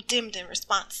 The room dimmed in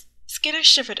response. Skitter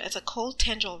shivered as a cold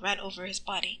tendril ran over his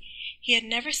body. He had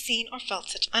never seen or felt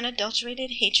such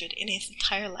unadulterated hatred in his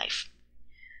entire life.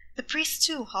 The priests,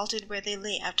 too, halted where they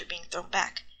lay after being thrown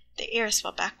back. Their ears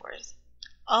fell backwards.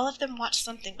 All of them watched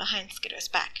something behind Skitter's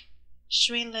back.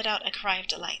 Shireen let out a cry of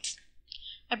delight.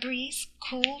 A breeze,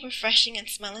 cool, refreshing, and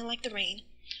smelling like the rain,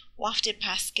 wafted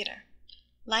past Skitter.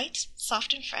 Light,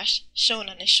 soft and fresh, shone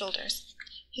on his shoulders.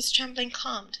 His trembling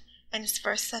calmed, and his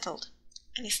fur settled,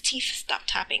 and his teeth stopped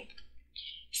tapping.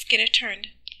 Skitter turned.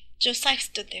 Joseph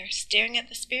stood there, staring at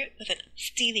the spirit with a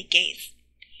steely gaze.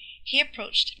 He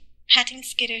approached, patting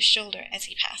Skitter's shoulder as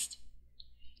he passed.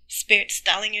 Spirit,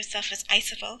 styling yourself as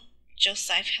Isofell,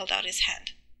 Joseph held out his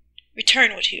hand.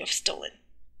 Return what you have stolen.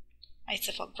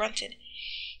 Isofell grunted.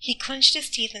 He clenched his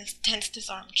teeth and tensed his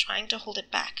arm, trying to hold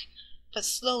it back, but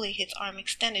slowly his arm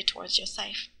extended towards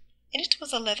Joseph. In it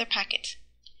was a leather packet.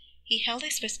 He held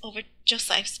his fist over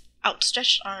Joseph's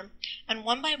outstretched arm, and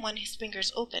one by one his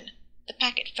fingers opened. The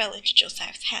packet fell into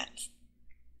Joseph's hands.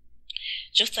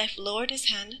 Joseph lowered his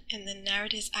hand and then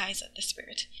narrowed his eyes at the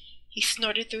spirit. He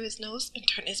snorted through his nose and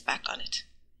turned his back on it.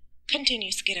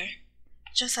 Continue, Skitter.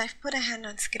 Joseph put a hand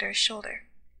on Skitter's shoulder.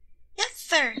 Yes,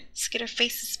 sir. Skitter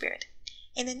faced the spirit.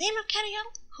 In the name of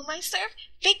Kadaiel, whom I serve,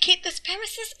 vacate this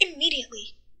premises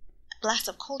immediately. blast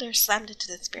of cold air slammed into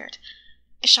the spirit.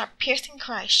 A sharp, piercing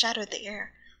cry shattered the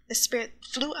air. The spirit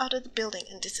flew out of the building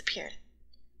and disappeared.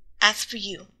 As for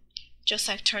you,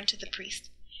 Joseph turned to the priest,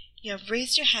 you have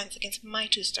raised your hands against my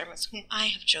 2 servants whom I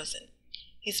have chosen.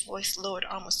 His voice lowered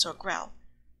almost to a growl.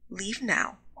 Leave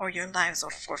now, or your lives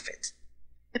are forfeit.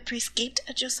 The priest gaped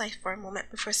at Joseph for a moment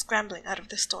before scrambling out of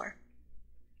the store.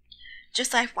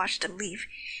 Joseph watched him leave.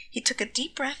 He took a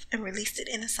deep breath and released it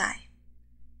in a sigh.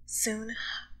 Soon,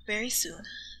 very soon,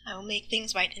 I will make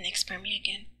things right in Expermia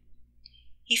again.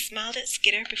 He smiled at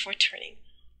Skitter before turning.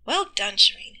 Well done,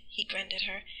 Shireen, he grinned at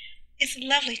her. It's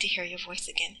lovely to hear your voice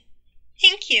again.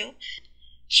 Thank you.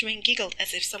 Shireen giggled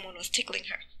as if someone was tickling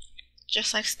her.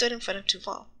 Joseph stood in front of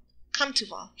Tuval. Come,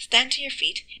 Tuval, stand to your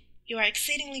feet. You are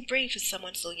exceedingly brave for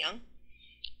someone so young.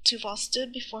 Tuval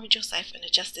stood before Joseph and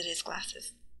adjusted his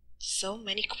glasses. So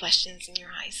many questions in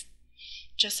your eyes.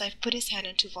 Joseph put his hand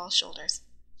on Tuval's shoulders.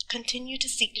 Continue to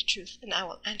seek the truth, and I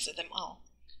will answer them all.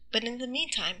 But in the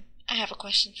meantime, I have a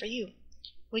question for you.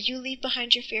 Will you leave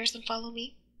behind your fears and follow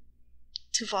me?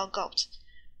 Tuval gulped.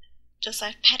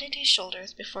 Joseph patted his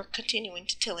shoulders before continuing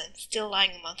to Tillin, still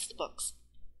lying amongst the books.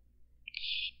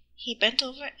 He bent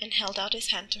over and held out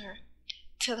his hand to her.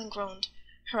 Tillin groaned.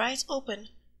 Her eyes opened,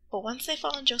 but once they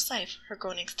fell on Joseph, her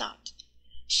groaning stopped.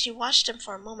 She watched him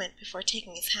for a moment before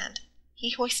taking his hand.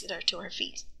 He hoisted her to her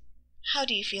feet. How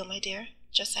do you feel, my dear?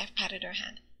 Joseph patted her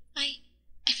hand. I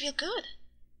feel good.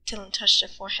 Tillin touched her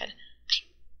forehead.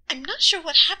 I'm not sure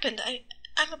what happened.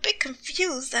 I'm a bit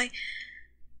confused.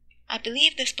 I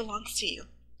believe this belongs to you.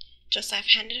 Joseph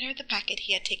handed her the packet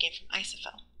he had taken from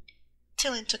Isofell.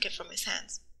 Tillin took it from his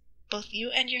hands. Both you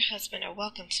and your husband are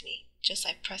welcome to me.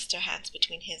 Joseph pressed her hands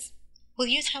between his. Will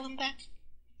you tell him that?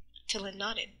 Tillin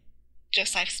nodded.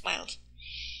 Joseph smiled.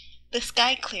 The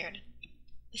sky cleared.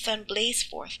 The sun blazed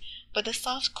forth, but the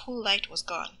soft, cool light was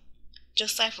gone.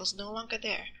 Joseph was no longer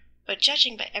there, but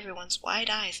judging by everyone's wide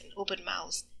eyes and open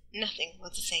mouths, nothing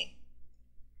was the same.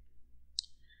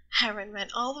 Hiram ran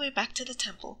all the way back to the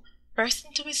temple, burst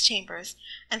into his chambers,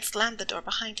 and slammed the door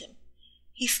behind him.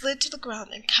 He slid to the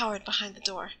ground and cowered behind the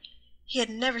door. He had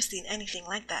never seen anything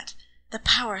like that. The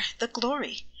power, the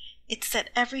glory. It set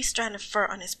every strand of fur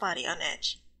on his body on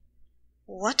edge.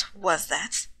 What was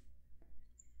that?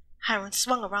 Hiram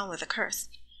swung around with a curse.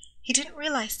 He didn't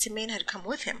realize Timain had come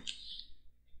with him.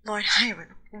 Lord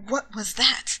Hiram, what was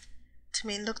that?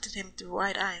 Timain looked at him through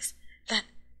wide eyes. That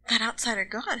outsider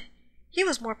god. He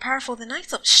was more powerful than I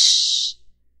thought. Shh!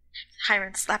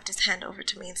 Hiram slapped his hand over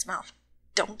Timain's mouth.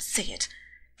 Don't say it.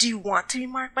 Do you want to be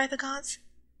marked by the gods?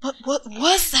 But what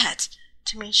was that?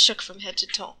 Timain shook from head to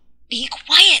toe. Be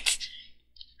quiet!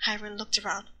 Hiram looked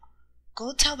around.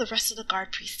 Go tell the rest of the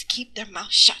guard priests to keep their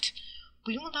mouths shut.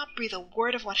 We will not breathe a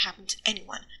word of what happened to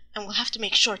anyone, and we'll have to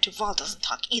make sure Tuval doesn't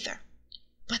talk either.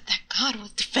 But that god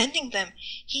was defending them.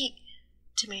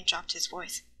 Timain dropped his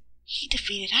voice. He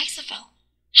defeated Isofell.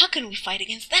 How can we fight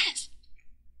against that?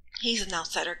 He's an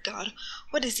outsider god.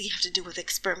 What does he have to do with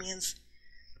Expermians?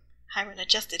 Hiram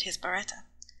adjusted his beretta.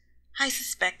 I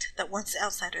suspect that once the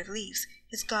outsider leaves,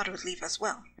 his god would leave as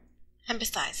well. And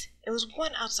besides, it was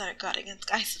one outsider god against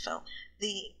Isofell,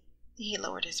 he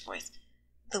lowered his voice,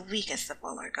 the weakest of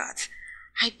all our gods.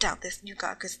 I doubt this new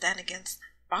god could stand against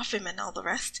Rophim and all the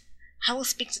rest. I will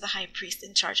speak to the high priest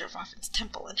in charge of Rophim's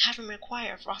temple and have him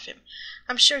inquire of Rophim.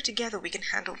 I'm sure together we can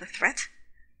handle the threat.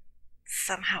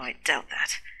 Somehow I doubt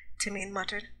that, Timain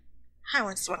muttered.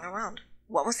 Hiram swung around.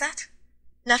 What was that?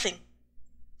 Nothing.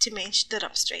 Timain stood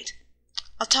up straight.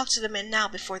 I'll talk to the men now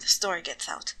before the story gets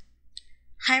out.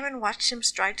 Hiram watched him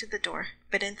stride to the door,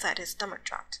 but inside his stomach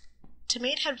dropped.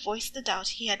 Timain had voiced the doubt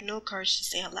he had no courage to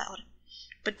say aloud.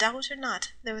 But doubt or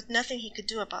not, there was nothing he could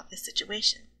do about this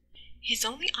situation. His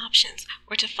only options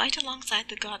were to fight alongside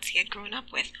the gods he had grown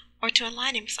up with, or to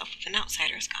align himself with an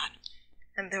outsider's god.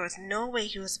 And there was no way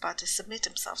he was about to submit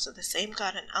himself to the same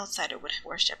god an outsider would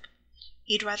worship.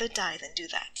 He'd rather die than do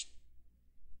that.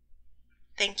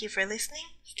 Thank you for listening.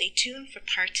 Stay tuned for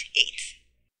Part 8.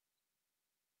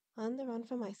 On the Run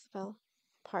from Isofell,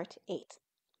 Part 8.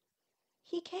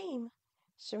 He came!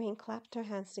 Shireen clapped her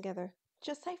hands together.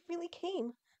 Joseph really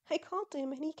came! I called to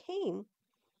him and he came!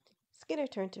 Skitter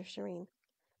turned to Shireen.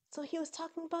 So he was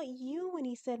talking about you when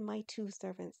he said my 2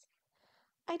 servants.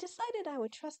 I decided I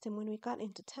would trust him when we got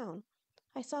into town.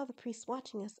 I saw the priest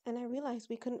watching us and I realized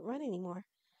we couldn't run anymore.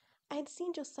 I had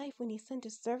seen Joseph when he sent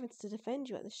his servants to defend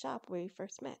you at the shop where we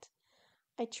first met.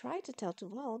 I tried to tell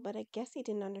Tuval, but I guess he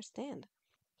didn't understand.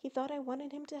 He thought I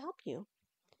wanted him to help you.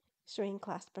 Shireen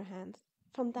clasped her hands.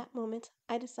 From that moment,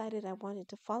 I decided I wanted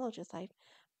to follow Joseph,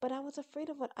 but I was afraid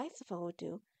of what Isofell would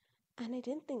do, and I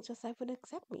didn't think Joseph would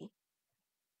accept me.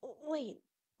 Wait,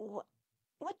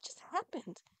 What just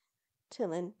happened?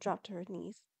 Tillin dropped to her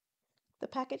knees. The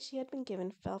packet she had been given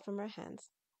fell from her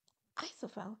hands.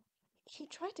 Isofell, he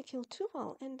tried to kill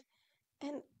Tuval and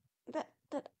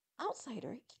that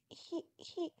outsider,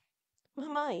 he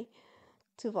Mamai.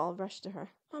 Tuval rushed to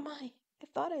her. Mamai, I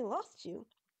thought I lost you.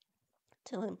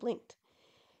 Tillin blinked.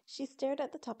 She stared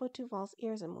at the top of Tuval's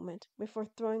ears a moment before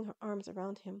throwing her arms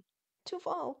around him.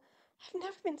 Tuval, I've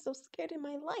never been so scared in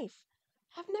my life.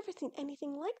 I've never seen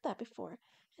anything like that before,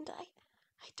 and I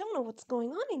don't know what's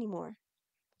going on anymore.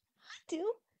 I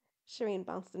do. Shireen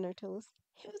bounced on her toes.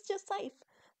 It was just Saif.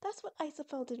 That's what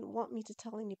Isofell didn't want me to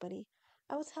tell anybody.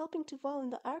 I was helping Tuval in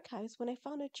the archives when I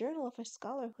found a journal of a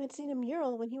scholar who had seen a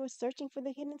mural when he was searching for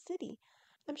the hidden city.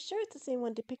 I'm sure it's the same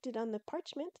one depicted on the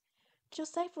parchment.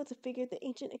 Joseph was the figure the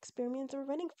ancient Expermians were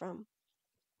running from.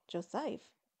 Joseph?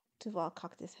 Tuval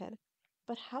cocked his head.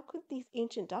 But how could these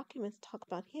ancient documents talk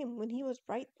about him when he was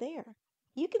right there?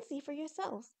 You can see for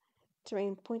yourselves.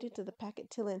 Terrain pointed to the packet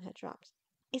Tillin had dropped.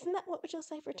 Isn't that what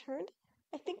Joseph returned?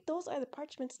 I think those are the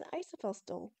parchments that Isofell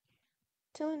stole.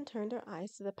 Tillin turned her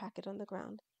eyes to the packet on the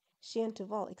ground. She and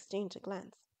Tuval exchanged a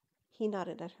glance. He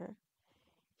nodded at her.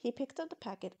 He picked up the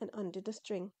packet and undid the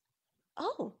string.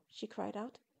 Oh, she cried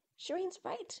out. Shireen's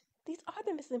right. These are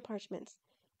the missing parchments.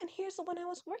 And here's the one I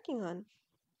was working on.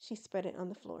 She spread it on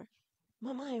the floor.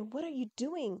 Mamai, what are you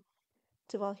doing?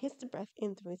 Tuval hissed the breath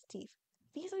in through his teeth.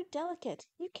 These are delicate.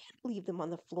 You can't leave them on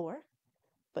the floor.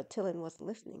 But Tillin wasn't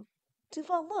listening.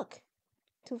 Tuval, look!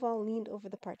 Tuval leaned over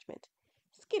the parchment.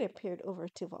 Skitter peered over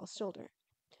Tuval's shoulder.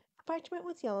 The parchment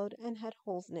was yellowed and had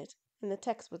holes in it, and the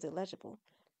text was illegible,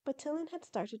 but Tillin had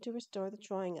started to restore the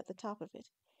drawing at the top of it.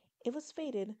 It was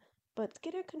faded, but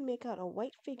Skitter could make out a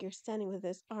white figure standing with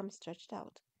his arms stretched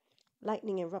out.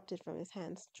 Lightning erupted from his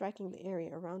hands, striking the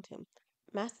area around him.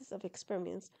 Masses of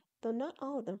Expermians, though not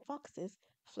all of them foxes,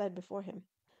 fled before him.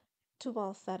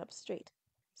 Tuval sat up straight.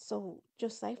 So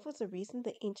Joseph was the reason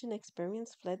the ancient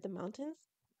Expermians fled the mountains?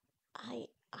 I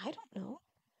don't know.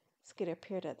 Skitter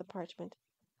peered at the parchment.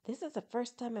 This is the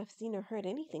first time I've seen or heard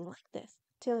anything like this.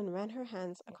 Tillin ran her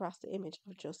hands across the image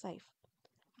of Joseph.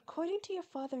 According to your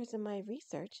fathers and my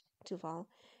research, Tuval,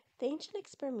 the ancient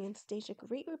Expermians staged a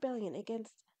great rebellion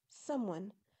against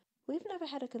someone. We've never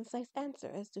had a concise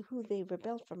answer as to who they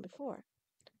rebelled from before.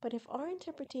 But if our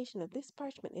interpretation of this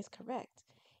parchment is correct,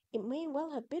 it may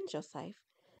well have been Joseph.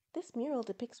 This mural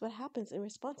depicts what happens in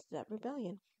response to that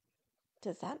rebellion.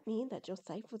 Does that mean that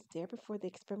Joseph was there before the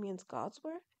Expermians' gods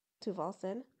were? Tuval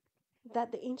said.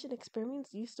 That the ancient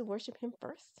Expermians used to worship him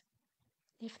first?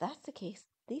 If that's the case,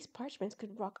 these parchments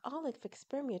could rock all of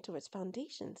Expermia to its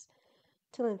foundations.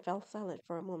 Tillin fell silent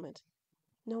for a moment.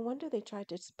 No wonder they tried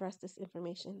to suppress this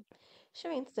information.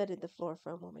 Shireen studied the floor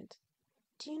for a moment.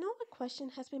 Do you know what question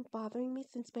has been bothering me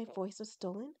since my voice was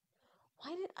stolen?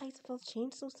 Why did Isofell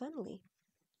change so suddenly?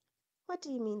 What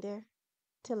do you mean there?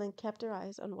 Tillin kept her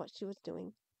eyes on what she was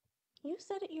doing. You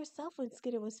said it yourself when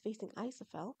Skitter was facing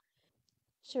Isofell.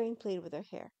 Shireen played with her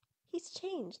hair. He's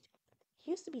changed. He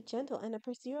used to be gentle and a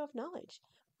pursuer of knowledge,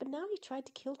 but now he tried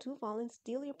to kill Tuval and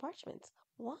steal your parchments.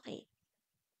 Why?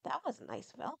 That wasn't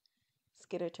Isofell.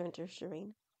 Skitter turned to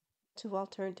Shireen. Tuval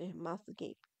turned to him, mouth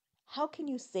agape. How can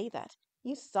you say that?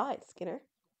 You saw it, Skitter.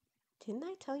 Didn't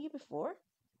I tell you before?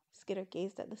 Skitter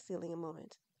gazed at the ceiling a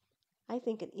moment. I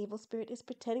think an evil spirit is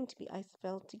pretending to be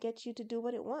Isofell to get you to do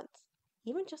what it wants.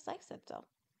 Even Joseph said so.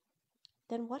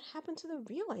 Then what happened to the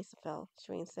real Isofell?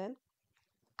 Shireen said.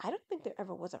 I don't think there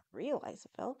ever was a real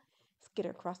Isofell.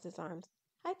 Skitter crossed his arms.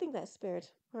 I think that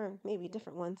spirit, or maybe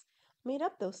different ones, made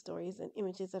up those stories and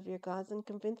images of your gods and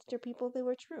convinced your people they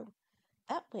were true.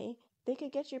 That way, they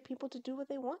could get your people to do what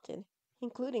they wanted,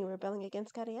 including rebelling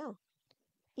against Kadaiel.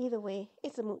 Either way,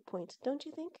 it's a moot point, don't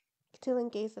you think? Catelyn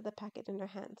gazed at the packet in her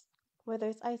hands. Whether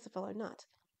it's Isofell or not,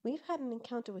 we've had an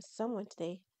encounter with someone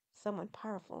today, someone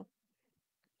powerful.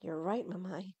 You're right,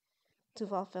 Mamai.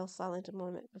 Tuval fell silent a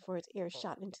moment before his ears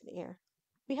shot into the air.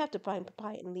 We have to find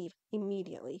Papai and leave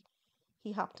immediately.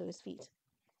 He hopped to his feet.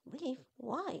 Leave?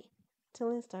 Why?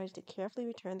 Tillin started to carefully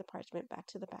return the parchment back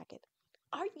to the packet.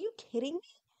 Are you kidding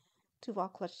me?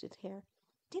 Tuval clutched his hair.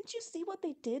 Didn't you see what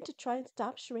they did to try and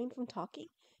stop Shireen from talking?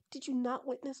 Did you not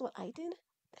witness what I did?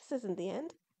 This isn't the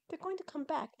end. They're going to come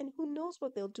back, and who knows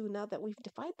what they'll do now that we've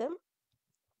defied them.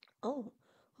 Oh,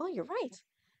 you're right.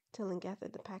 Tillin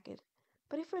gathered the packet.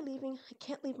 But if we're leaving, I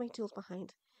can't leave my tools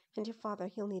behind. And your father,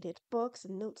 he'll need it. Books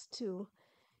and notes, too.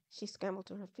 She scrambled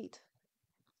to her feet.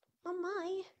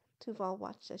 Mamai! Tuval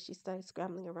watched as she started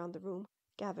scrambling around the room,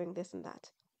 gathering this and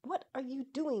that. What are you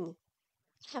doing?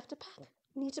 I have to pack.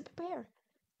 We need to prepare.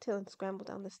 Tillin scrambled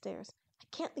down the stairs. I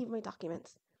can't leave my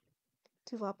documents.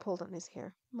 Tuval pulled on his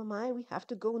hair. Mamai, we have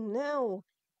to go now.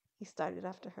 He started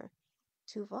after her.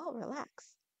 Tuval,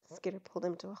 relax. Skitter pulled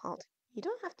him to a halt. You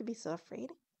don't have to be so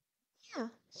afraid. Yeah,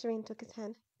 Shireen took his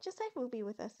hand. Just like will be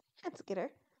with us. And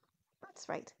Skitter. That's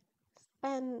right.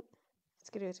 And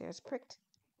Skitter's ears pricked.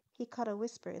 He caught a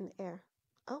whisper in the air.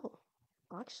 Oh,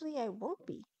 actually, I won't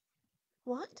be.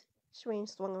 What? Shireen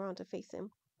swung around to face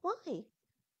him. Why?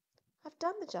 I've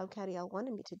done the job Kadaiel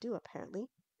wanted me to do, apparently.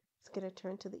 Skitter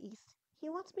turned to the east. He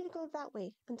wants me to go that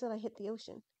way until I hit the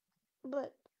ocean.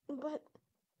 But,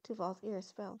 Tuval's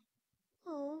ears fell.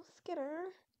 Oh, Skitter.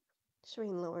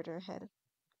 Shireen lowered her head.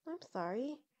 I'm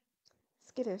sorry.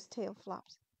 Skitter's tail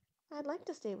flopped. I'd like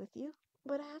to stay with you,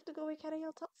 but I have to go where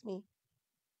Kadaiel tells me.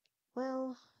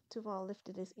 Well, Tuval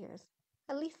lifted his ears.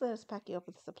 At least let us pack you up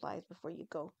with supplies before you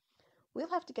go. We'll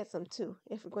have to get some too,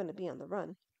 if we're going to be on the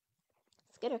run.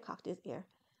 Skitter cocked his ear.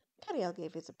 Kadaiel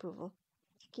gave his approval.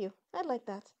 Thank you. I'd like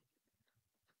that.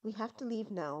 We have to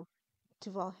leave now.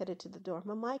 Tuval headed to the door.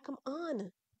 Mamai, come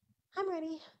on. I'm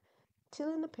ready.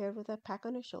 Tillin appeared with a pack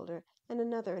on her shoulder and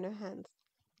another in her hands.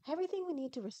 Everything we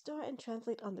need to restore and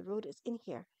translate on the road is in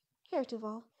here. Here,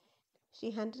 Tuval.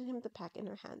 She handed him the pack in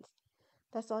her hands.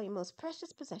 That's all your most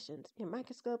precious possessions. Your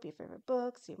microscope, your favorite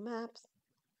books, your maps.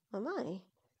 Mamai.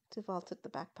 Tuval took the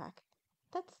backpack.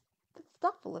 That's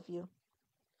thoughtful of you.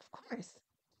 Of course.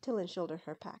 Tillin shouldered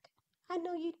her pack. I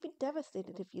know you'd be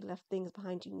devastated if you left things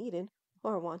behind you needed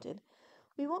or wanted.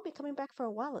 We won't be coming back for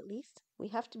a while at least. We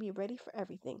have to be ready for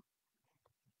everything.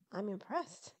 I'm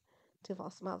impressed.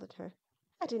 Tuval smiled at her.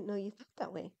 I didn't know you thought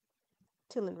that way.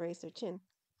 Tillin raised her chin.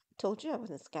 Told you I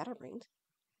wasn't scatterbrained.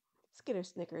 Skitter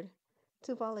snickered.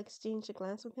 Tuval exchanged a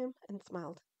glance with him and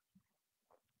smiled.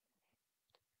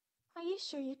 Are you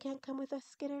sure you can't come with us,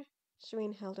 Skitter?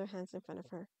 Shireen held her hands in front of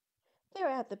her. They were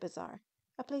at the bazaar,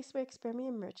 a place where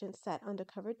Expermia merchants sat under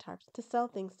covered tarps to sell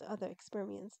things to other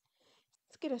Expermians.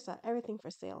 Skitter saw everything for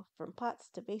sale, from pots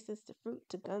to vases to fruit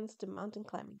to guns to mountain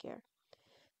climbing gear.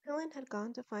 Helen had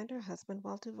gone to find her husband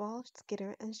while Tuval,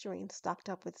 Skitter, and Shireen stocked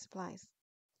up with supplies.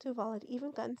 Tuval had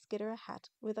even gotten Skitter a hat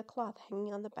with a cloth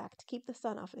hanging on the back to keep the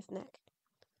sun off his neck.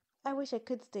 I wish I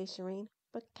could stay, Shireen,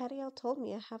 but Kadaiel told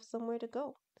me I have somewhere to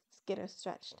go. Skitter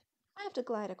stretched. I have to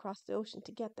glide across the ocean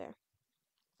to get there.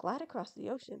 Glide across the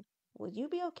ocean? Will you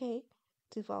be okay?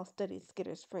 Tuval studied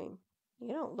Skitter's frame. You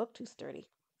don't look too sturdy.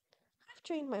 I've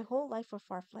trained my whole life for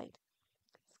far flight.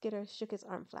 Skitter shook his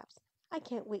arm flaps. I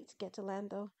can't wait to get to land,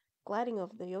 though. Gliding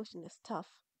over the ocean is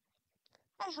tough.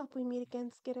 I hope we meet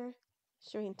again, Skitter.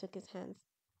 Shireen took his hands.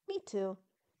 Me too.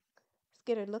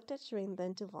 Skitter looked at Shireen,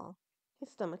 then Tuval. His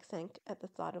stomach sank at the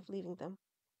thought of leaving them.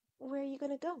 Where are you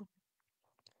going to go?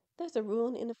 There's a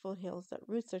ruin in the foothills that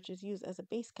researchers use as a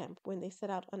base camp when they set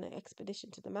out on an expedition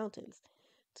to the mountains.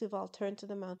 Tuval turned to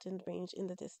the mountain range in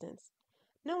the distance.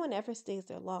 No one ever stays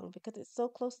there long because it's so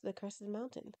close to the Crescent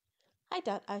Mountain. I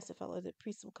doubt Isofell or the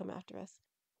priests will come after us.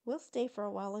 We'll stay for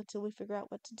a while until we figure out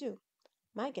what to do.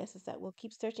 My guess is that we'll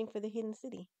keep searching for the hidden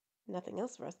city. Nothing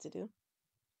else for us to do.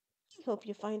 I hope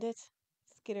you find it.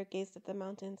 Skitter gazed at the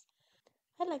mountains.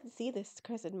 I'd like to see this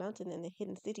Crescent Mountain and the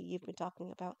hidden city you've been talking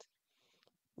about.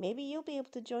 Maybe you'll be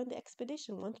able to join the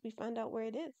expedition once we find out where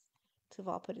it is.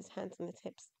 Tuval put his hands on his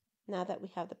hips. Now that we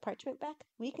have the parchment back,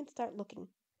 we can start looking.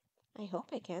 I hope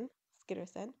I can, Skitter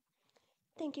said.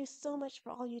 Thank you so much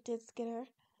for all you did, Skitter.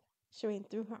 Shireen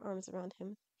threw her arms around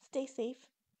him. Stay safe.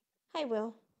 I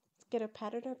will. Skitter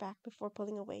patted her back before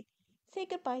pulling away. Say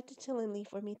goodbye to Tillinley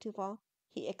for me, Tuval.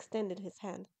 He extended his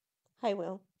hand. I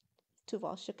will.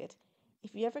 Tuval shook it.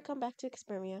 If you ever come back to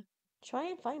Expermia, try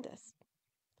and find us.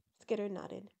 Skitter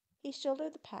nodded. He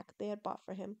shouldered the pack they had bought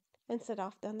for him and set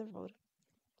off down the road.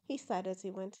 He sighed as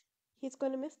he went. He's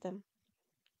going to miss them.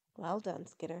 Well done,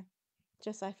 Skitter.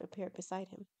 Joseph appeared beside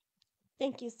him.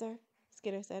 Thank you, sir,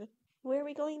 Skitter said. Where are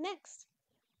we going next?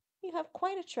 You have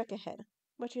quite a trek ahead,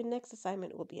 but your next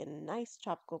assignment will be a nice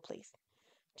tropical place.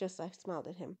 Joseph smiled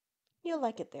at him. You'll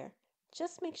like it there.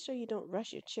 Just make sure you don't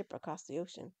rush your trip across the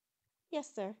ocean.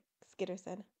 Yes, sir, Skitter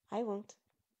said. I won't.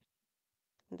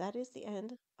 And that is the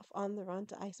end of On the Run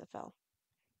to Isofell.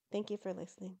 Thank you for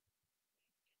listening.